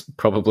West's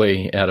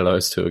probably, out of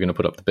those 2, are going to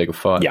put up the bigger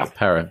fight. Yeah,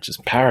 Para's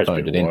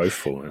been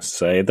woeful.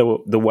 So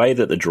the way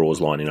that the draw's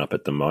lining up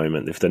at the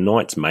moment, if the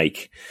Knights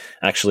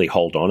actually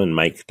hold on and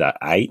make that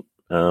 8,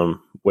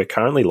 we're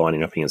currently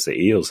lining up against the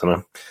Eels, and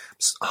I'm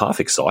half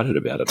excited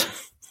about it.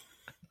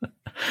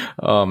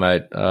 Oh,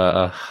 mate,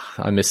 I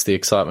miss the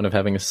excitement of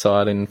having a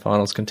side in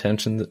finals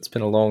contention. It's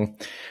been a long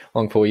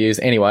 4 years.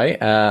 Anyway,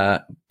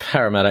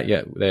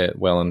 Parramatta, they're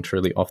well and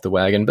truly off the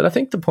wagon. But I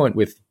think the point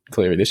with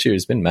Cleary this year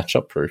has been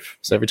matchup proof.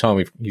 So every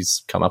time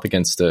he's come up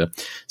against,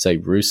 say,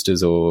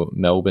 Roosters or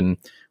Melbourne,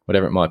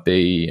 whatever it might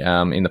be,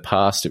 in the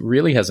past, it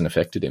really hasn't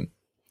affected him.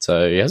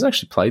 So he has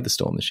actually played the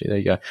Storm this year. There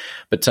you go.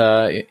 But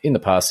in the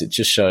past, it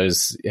just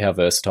shows how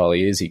versatile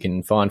he is. He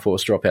can find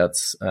forced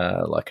dropouts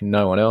like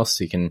no one else.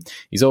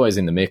 He's always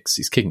in the mix.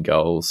 He's kicking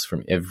goals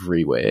from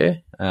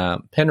everywhere.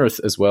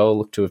 Penrith as well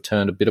looked to have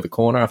turned a bit of a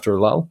corner after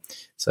a lull.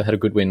 So had a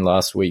good win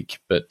last week.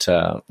 But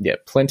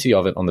plenty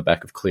of it on the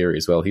back of Cleary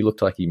as well. He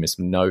looked like he missed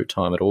no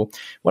time at all.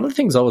 One of the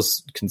things I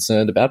was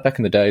concerned about back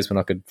in the days when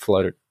I could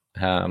float it,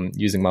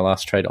 using my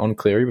last trade on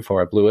Cleary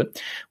before I blew it,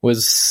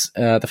 was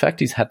the fact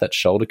he's had that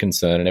shoulder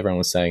concern, and everyone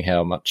was saying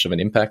how much of an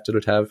impact it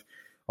would have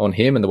on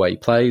him and the way he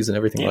plays and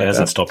everything like that. It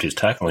hasn't stopped his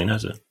tackling,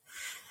 has it?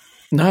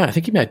 No, I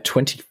think he made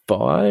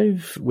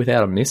 25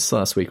 without a miss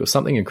last week or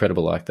something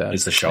incredible like that.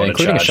 Is the shoulder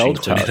including charge, a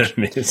shoulder charge. A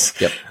miss?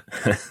 Yep.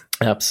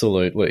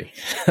 Absolutely.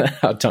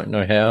 I don't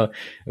know how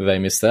they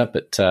missed that,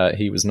 but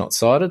he was not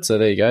cited. So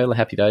there you go.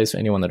 Happy days for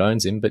anyone that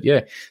owns him. But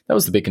yeah, that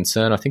was the big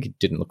concern. I think it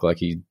didn't look like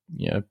he,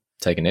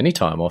 taken any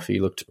time off. He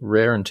looked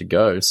raring to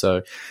go.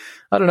 So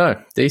I don't know.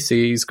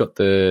 DCE's got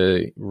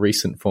the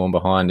recent form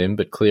behind him,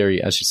 but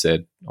Cleary, as you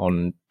said,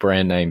 on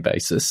brand name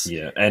basis.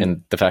 Yeah,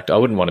 and the fact I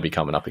wouldn't want to be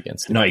coming up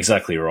against him. No,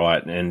 exactly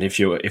right. And if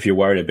you're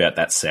worried about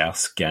that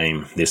South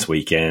game this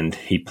weekend,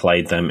 he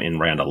played them in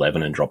round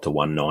 11 and dropped to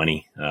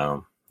 190.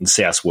 The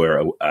Souths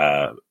were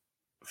a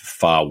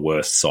far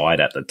worse side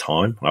at the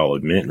time, I'll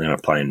admit. They're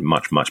playing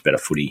much, much better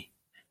footy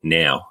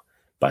now,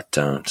 but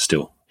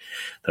still.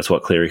 That's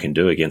what Cleary can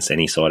do against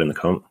any side in the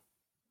comp.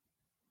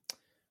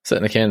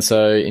 Certainly can.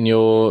 So, in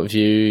your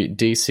view,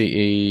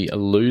 DCE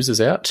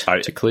loses out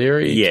to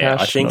Cleary? Yeah,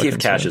 Cash, I think if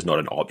Cash is not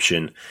an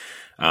option,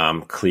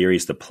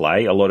 Cleary's the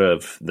play. A lot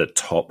of the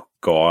top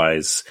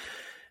guys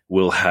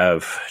will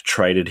have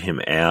traded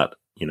him out,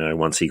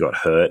 once he got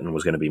hurt and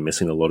was going to be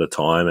missing a lot of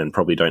time, and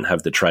probably don't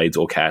have the trades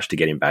or cash to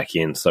get him back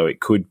in. So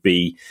it could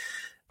be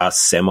a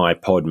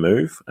semi-pod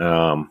move.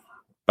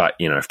 But,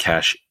 if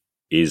Cash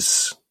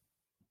is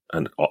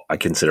a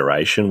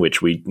consideration,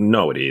 which we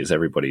know it is,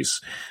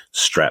 everybody's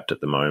strapped at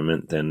the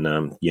moment, then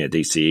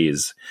DCE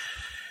is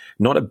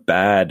not a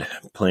bad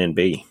plan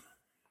B.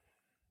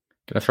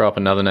 Can I throw up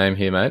another name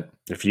here, mate?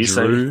 If you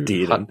say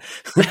Dearden.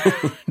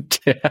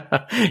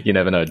 You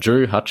never know.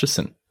 Drew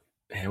Hutchison.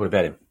 Yeah, what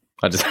about him?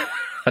 I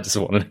just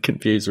wanted a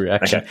confused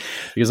reaction. Okay.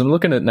 Because I'm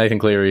looking at Nathan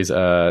Cleary's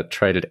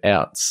traded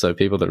outs. So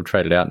people that have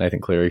traded out Nathan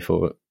Cleary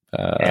for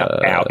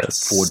out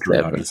for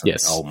Drew Hutchison.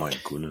 Yes. Oh my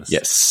goodness.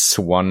 Yes,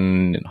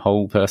 one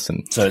whole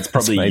person. So it's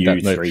probably you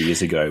 3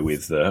 years ago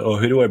with,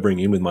 who do I bring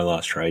in with my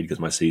last trade because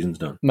my season's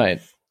done? Mate,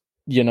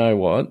 you know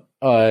what?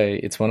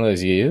 It's one of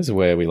those years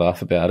where we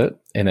laugh about it,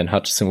 and then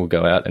Hutchison will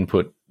go out and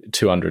put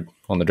 200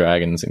 on the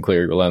Dragons, and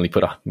Cleary will only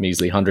put a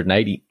measly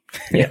 180.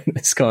 Yeah,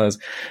 this guy's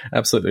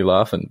absolutely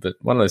laughing. But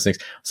one of those things,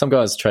 some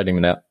guys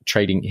trading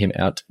him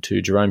out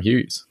to Jerome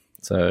Hughes.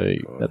 So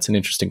that's an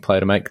interesting play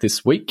to make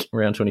this week,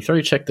 round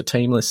 23. Check the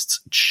team lists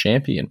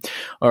champion.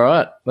 All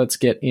right, let's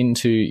get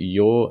into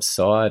your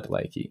side,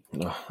 Lakey.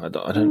 Oh, I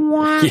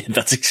don't. Yeah,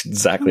 that's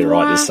exactly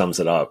right. This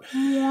sums it up.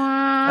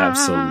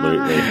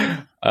 Absolutely.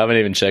 I haven't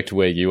even checked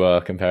where you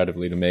are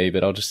comparatively to me,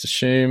 but I'll just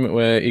assume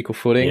we're equal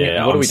footing.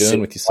 Yeah, what are we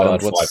doing with your side? I'm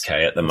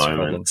 5K at the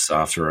moment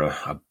after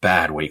a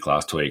bad week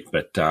last week.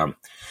 But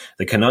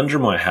the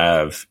conundrum I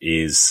have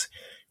is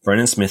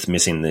Brendan Smith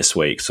missing this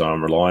week, so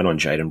I'm relying on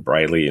Jaden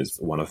Brayley as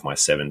one of my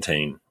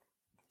 17.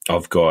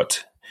 I've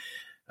got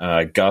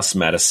Gus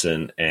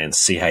Madison and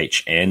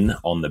CHN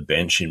on the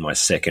bench in my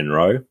second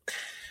row.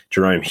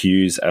 Jerome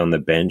Hughes on the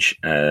bench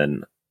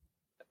and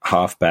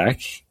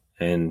halfback.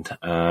 And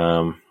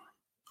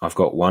I've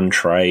got one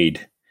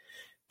trade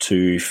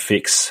to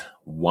fix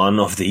one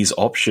of these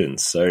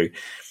options. So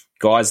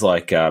guys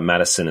like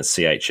Madison and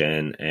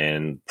CHN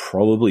and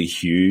probably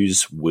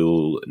Hughes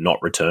will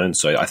not return.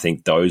 So I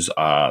think those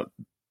are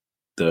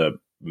the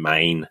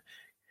main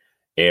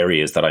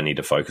areas that I need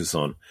to focus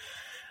on.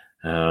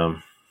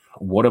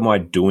 What am I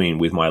doing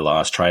with my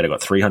last trade? I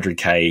got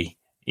 300K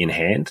in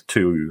hand,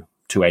 to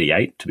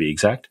 288 to be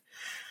exact.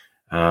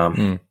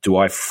 Do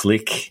I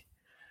flick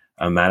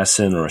a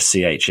Madison or a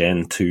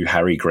CHN to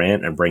Harry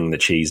Grant and bring the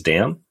cheese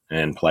down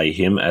and play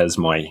him as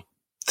my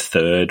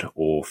third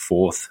or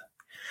fourth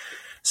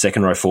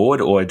second row forward,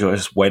 or do I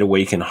just wait a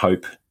week and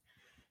hope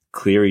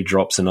Cleary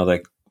drops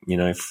another,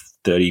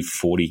 30,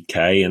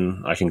 40K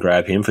and I can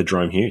grab him for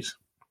Jerome Hughes?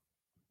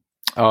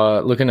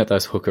 Looking at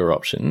those hooker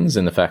options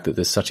and the fact that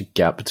there's such a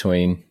gap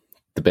between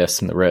the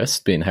best and the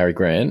rest, being Harry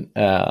Grant,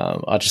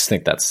 I just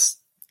think that's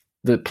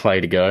the play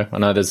to go. I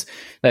know there's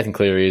Nathan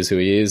Cleary is who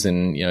he is,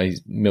 and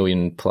he's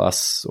million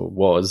plus or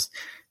was,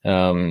 but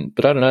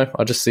I don't know.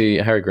 I just see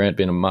Harry Grant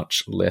being a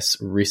much less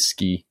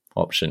risky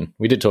option.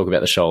 We did talk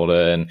about the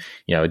shoulder, and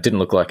it didn't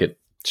look like it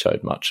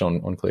showed much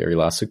on Cleary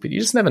last week, but you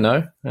just never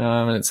know.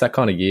 And it's that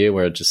kind of year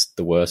where just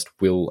the worst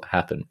will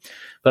happen.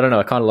 But I don't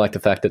know. I kind of like the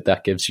fact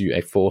that gives you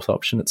a fourth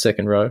option at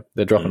second row.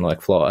 They're dropping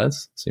like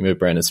flies. So you move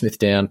Brandon Smith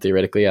down,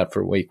 theoretically out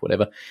for a week,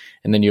 whatever,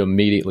 and then you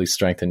immediately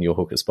strengthen your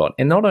hooker spot.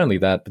 And not only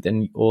that, but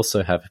then you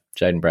also have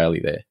Jaden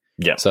Brayley there.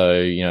 Yeah.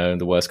 So,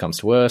 the worst comes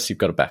to worst, you've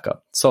got a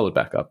backup, solid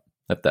backup.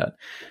 at that.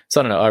 So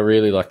I don't know. I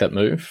really like that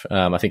move.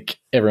 I think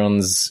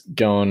everyone's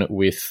gone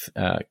with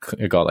a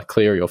guy like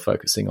Cleary or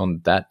focusing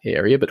on that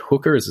area. But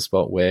hooker is a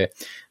spot where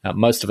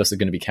most of us are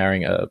going to be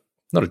carrying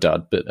not a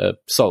dud, but a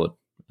solid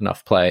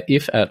enough player,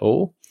 if at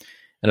all.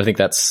 And I think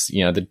that's,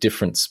 the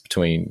difference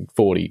between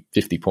 40,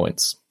 50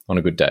 points on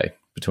a good day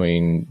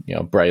between,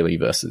 Brayley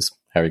versus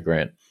Harry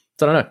Grant.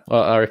 So I don't know.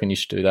 I reckon you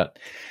should do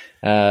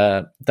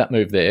that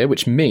move there,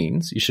 which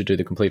means you should do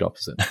the complete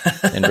opposite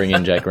and bring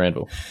in Jake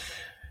Granville.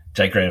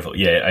 Jake Granville,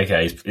 yeah,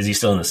 okay. Is he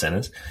still in the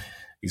centres?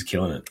 He's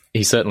killing it.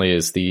 He certainly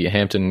is. The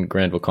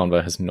Hampton-Granville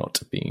convo has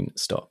not been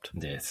stopped.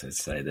 Yes, I'd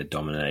say they're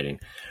dominating.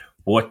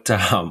 What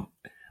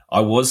I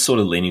was sort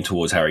of leaning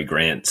towards Harry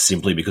Grant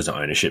simply because of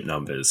ownership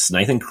numbers.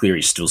 Nathan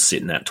Cleary's still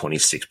sitting at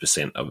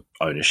 26% of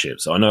ownership,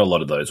 so I know a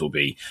lot of those will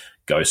be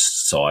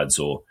ghost sides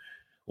or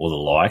the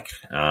like,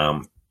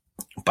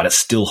 but it's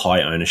still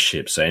high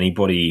ownership, so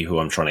anybody who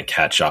I'm trying to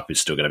catch up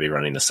is still going to be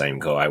running the same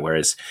guy,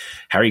 whereas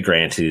Harry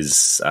Grant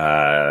is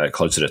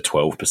closer to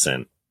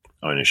 12%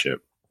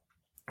 ownership.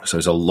 So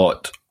it's a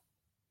lot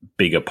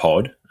bigger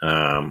pod,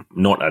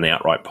 not an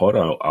outright pod,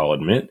 I'll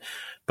admit,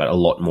 but a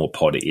lot more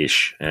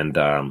pod-ish. And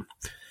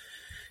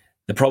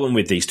the problem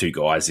with these two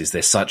guys is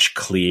they're such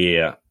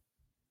clear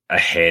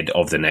ahead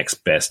of the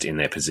next best in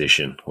their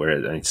position,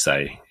 where I'd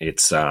say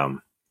it's...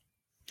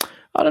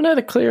 I don't know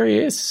that Cleary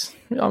is.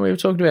 I mean, we've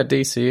talked about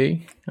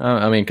DCE.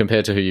 I mean,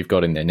 compared to who you've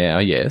got in there now,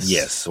 yes.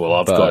 Yes, well,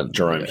 I've got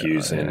Jerome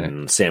Hughes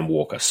and Sam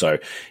Walker. So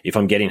if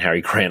I'm getting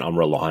Harry Grant, I'm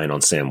relying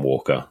on Sam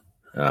Walker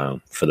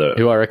for the...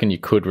 Who I reckon you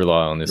could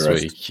rely on this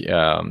week.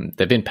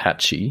 They've been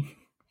patchy,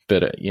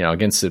 but,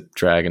 against the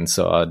Dragon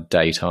side,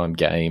 daytime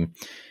game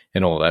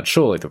and all that,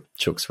 surely the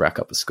Chooks rack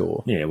up a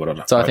score. Yeah, what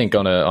I So I think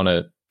on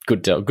a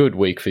good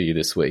week for you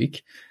this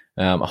week,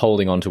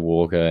 holding on to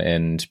Walker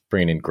and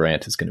bringing in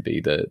Grant is going to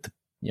be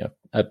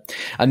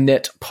a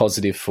net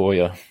positive for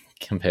you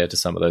compared to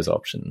some of those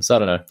options. I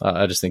don't know.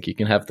 I just think you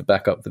can have the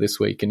backup for this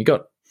week. And you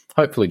got,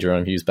 hopefully,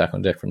 Jerome Hughes back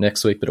on deck from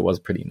next week, but it was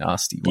a pretty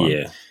nasty one.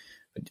 Yeah.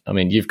 I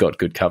mean, you've got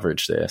good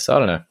coverage there. So I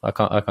don't know. I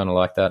kind of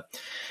like that.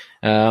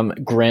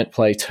 Grant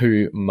play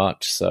too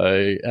much.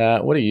 So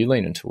what are you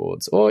leaning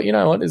towards? Or, you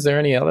know what, is there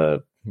any other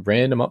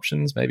random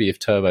options? Maybe if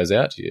Turbo's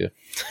out, you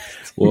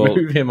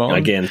move him on.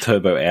 Again,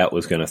 Turbo out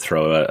was going to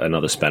throw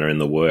another spanner in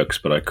the works,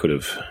 but I could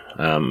have,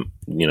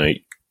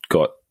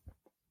 got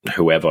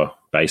whoever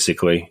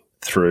basically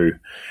through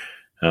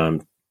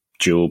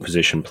dual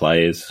position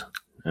players,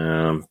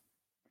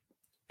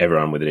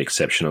 everyone with the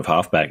exception of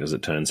halfback, as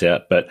it turns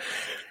out. But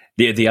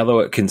the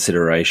other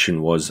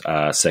consideration was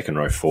second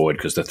row forward,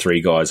 because the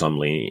three guys I'm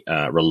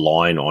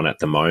relying on at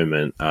the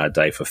moment are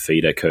Dave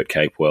Fafita, Kurt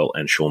Capewell,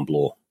 and Sean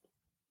Bloor.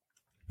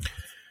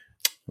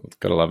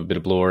 Got to love a bit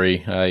of Bloory.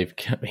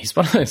 He's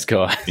one of those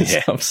guys.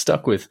 Yeah. I'm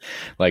stuck with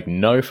like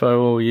Nofo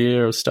all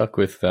year. I'm stuck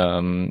with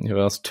who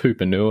else?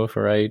 Tupanua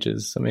for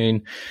ages. I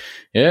mean,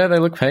 yeah, they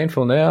look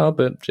painful now,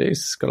 but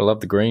geez, got to love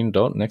the green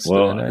dot next to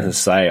their name. As I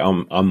say,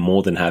 I'm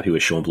more than happy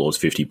with Sean Bloor's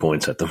 50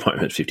 points at the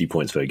moment, 50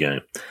 points per game.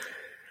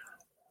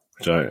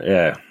 So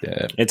yeah,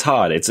 it's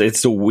hard.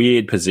 It's a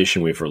weird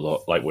position we've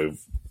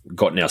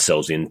gotten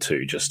ourselves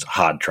into, just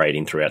hard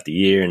trading throughout the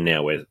year, and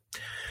now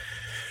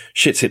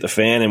shit's hit the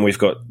fan and we've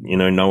got,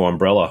 no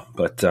umbrella,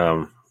 but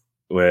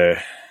we're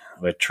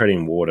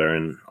treading water,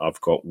 and I've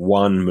got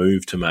one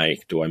move to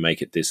make. Do I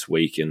make it this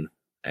week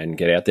and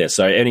get out there?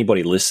 So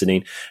anybody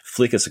listening,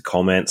 flick us a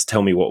comments,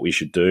 tell me what we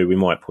should do. We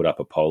might put up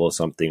a poll or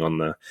something on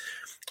the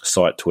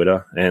site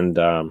Twitter, and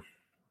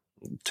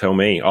tell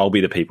me. I'll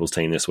be the people's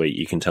team this week.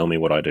 You can tell me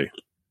what I do.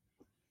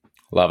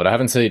 Love it. I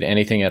haven't seen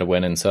anything out of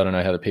Wennon, so I don't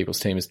know how the people's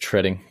team is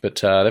treading,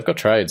 but they've got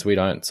trades. We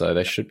don't, so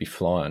they should be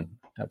flying.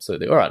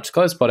 Absolutely. All right, to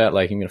close the spot out,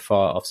 Lake, I'm going to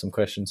fire off some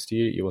questions to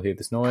you. You will hear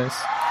this noise.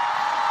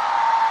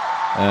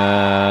 What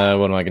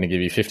am I going to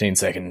give you? 15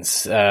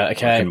 seconds.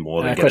 Okay.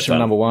 Question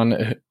number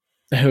one.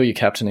 Who are you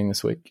captaining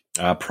this week?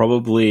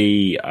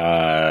 Probably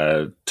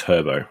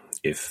Turbo.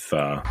 If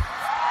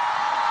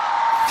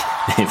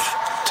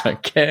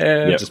don't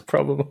care, just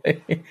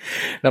probably.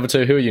 Number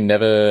two, who are you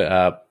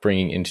never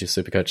bringing into your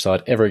Supercoach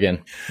side ever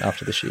again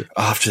after this year?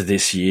 After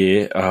this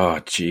year? Oh,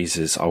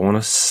 Jesus. I want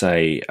to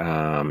say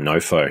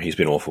Nofo. He's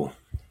been awful.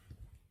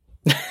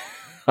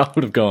 I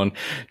would have gone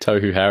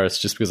Tohu Harris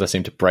just because I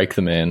seem to break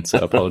the man, so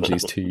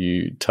apologies to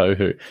you,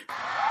 Tohu.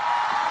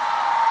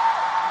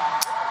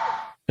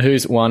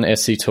 Who's one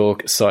SC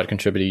Talk site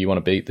contributor you want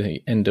to beat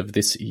the end of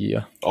this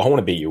year? I want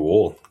to beat you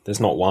all. There's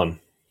not one.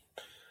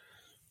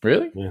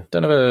 Really? Yeah.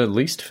 Don't have a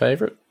least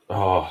favourite?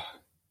 Oh,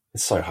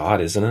 it's so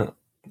hard, isn't it?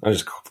 I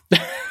just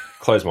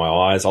close my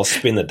eyes. I'll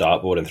spin the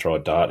dartboard and throw a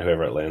dart,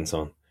 whoever it lands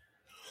on.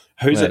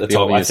 Who's at the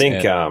top? Obvious, I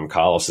think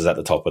Carlos is at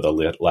the top of the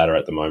ladder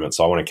at the moment,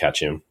 so I want to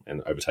catch him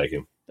and overtake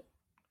him.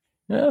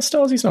 Yeah,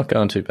 Stolzy's not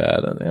going too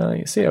bad.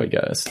 You see how he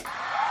goes.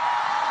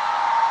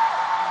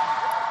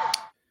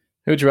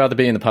 Who would you rather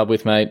be in the pub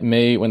with, mate?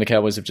 Me when the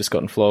Cowboys have just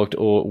gotten flogged,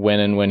 or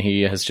when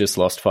he has just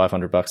lost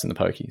 $500 in the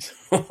pokies?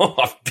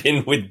 I've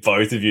been with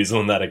both of you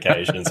on that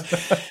occasions.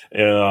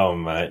 Oh,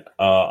 mate.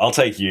 I'll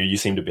take you. You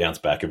seem to bounce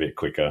back a bit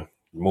quicker.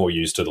 More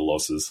used to the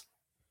losses.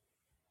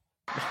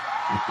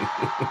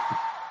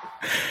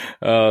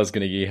 I was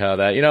going to yeehaw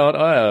that. You know what?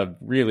 I have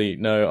really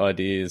no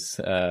ideas.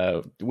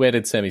 Where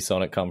did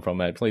Semisonic come from,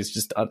 mate? Please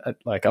just,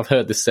 I've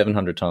heard this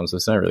 700 times, so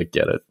I don't really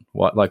get it.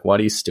 Why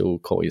do you still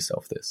call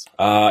yourself this?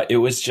 It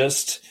was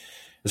just,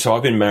 so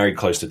I've been married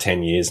close to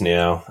 10 years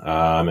now,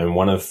 and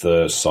one of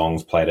the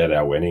songs played at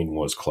our wedding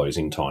was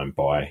Closing Time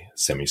by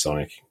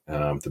Semisonic,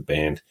 the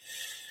band.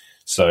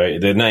 So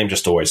the name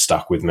just always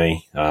stuck with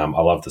me. I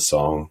love the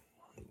song.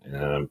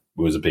 It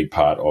was a big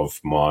part of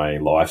my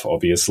life,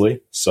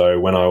 obviously. So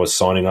when I was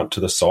signing up to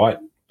the site,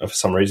 for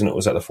some reason it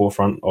was at the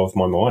forefront of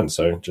my mind.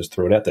 So just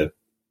threw it out there.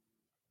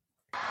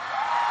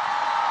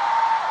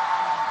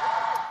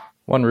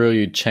 One rule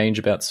you'd change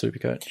about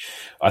Supercoach?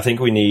 I think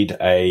we need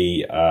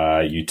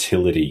a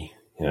utility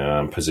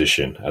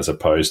position as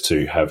opposed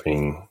to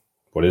having,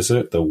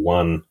 the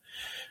one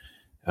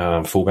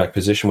fullback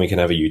position. We can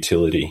have a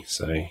utility.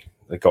 So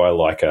a guy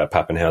like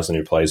Pappenhausen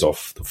who plays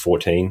off the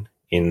 14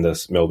 in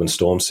the Melbourne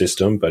Storm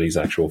system, but he's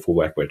actual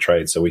fullback by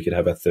trade, so we could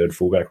have a third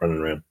fullback running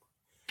around.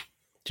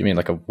 Do you mean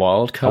like a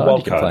wild card? A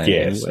wild card,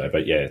 yeah. So,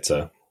 but yeah, it's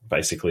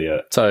basically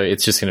a... So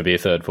it's just going to be a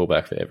third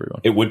fullback for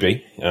everyone? It would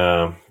be,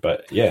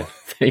 but yeah.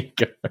 There you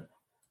go.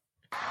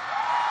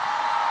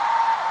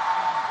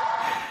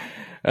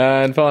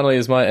 And finally,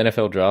 is my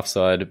NFL draft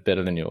side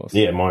better than yours?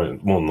 Yeah, more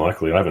than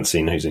likely. I haven't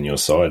seen who's in your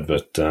side,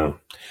 but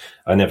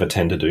I never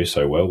tend to do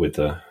so well with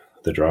the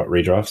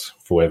redrafts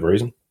for whatever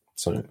reason.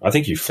 So I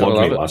think you flogged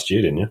me last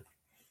year, didn't you?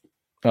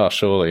 Oh,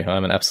 surely.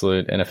 I'm an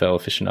absolute NFL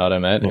aficionado,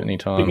 mate, at any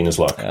time. Beginner's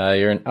luck.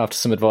 You're after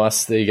some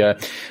advice. There you go.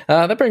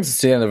 That brings us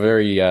to the end of a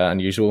very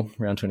unusual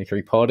Round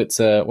 23 pod. It's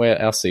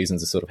where our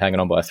seasons are sort of hanging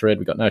on by a thread.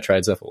 We've got no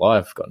trades left. Well,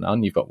 I've got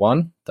none. You've got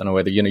one. Don't know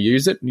whether you're going to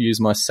use it. Use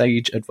my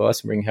sage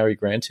advice and bring Harry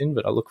Grant in,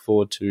 but I look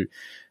forward to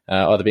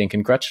either being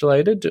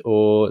congratulated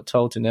or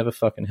told to never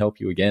fucking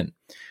help you again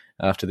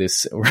after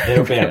this.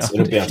 It'll bounce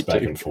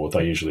back and forth.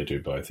 I usually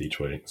do both each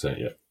week, so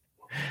yeah.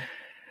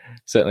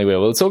 Certainly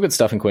will. Well, it's all good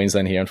stuff in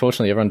Queensland here.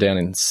 Unfortunately, everyone down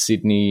in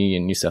Sydney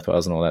and New South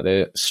Wales and all that,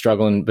 they're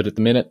struggling. But at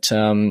the minute, you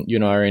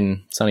and I are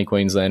in sunny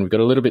Queensland. We've got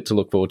a little bit to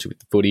look forward to with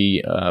the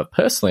footy.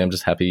 Personally, I'm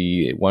just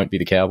happy it won't be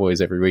the Cowboys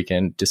every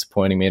weekend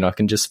disappointing me, and I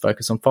can just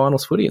focus on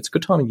finals footy. It's a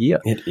good time of year.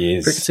 It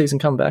is. Cricket season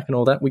come back and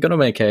all that. We've got to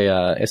make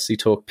a SC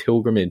Talk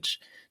pilgrimage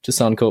to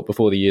Suncorp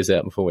before the year's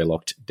out, before we're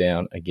locked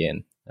down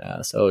again.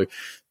 So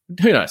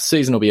who knows?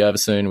 Season will be over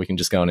soon. We can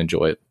just go and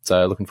enjoy it.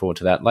 So looking forward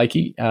to that.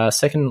 Lakey,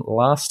 second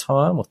last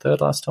time or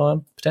third last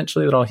time,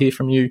 potentially, that I'll hear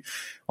from you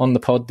on the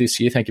pod this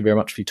year. Thank you very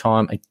much for your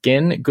time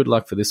again. Good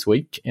luck for this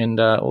week and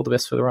all the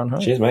best for the run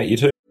home. Cheers, mate. You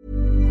too.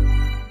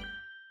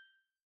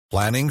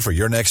 Planning for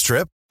your next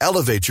trip?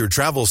 Elevate your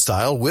travel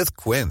style with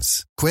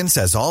Quince. Quince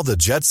has all the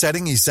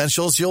jet-setting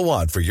essentials you'll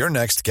want for your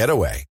next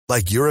getaway,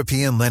 like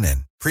European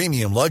linen,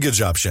 premium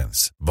luggage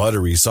options,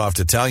 buttery soft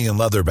Italian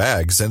leather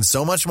bags, and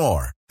so much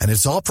more. And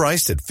it's all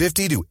priced at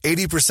 50 to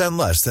 80%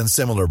 less than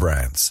similar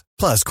brands.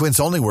 Plus, Quince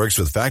only works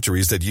with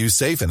factories that use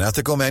safe and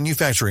ethical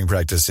manufacturing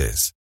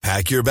practices.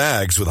 Pack your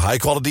bags with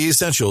high-quality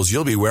essentials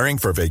you'll be wearing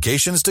for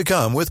vacations to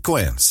come with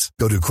Quince.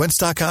 Go to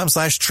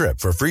quince.com/trip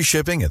for free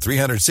shipping and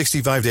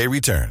 365-day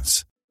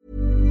returns.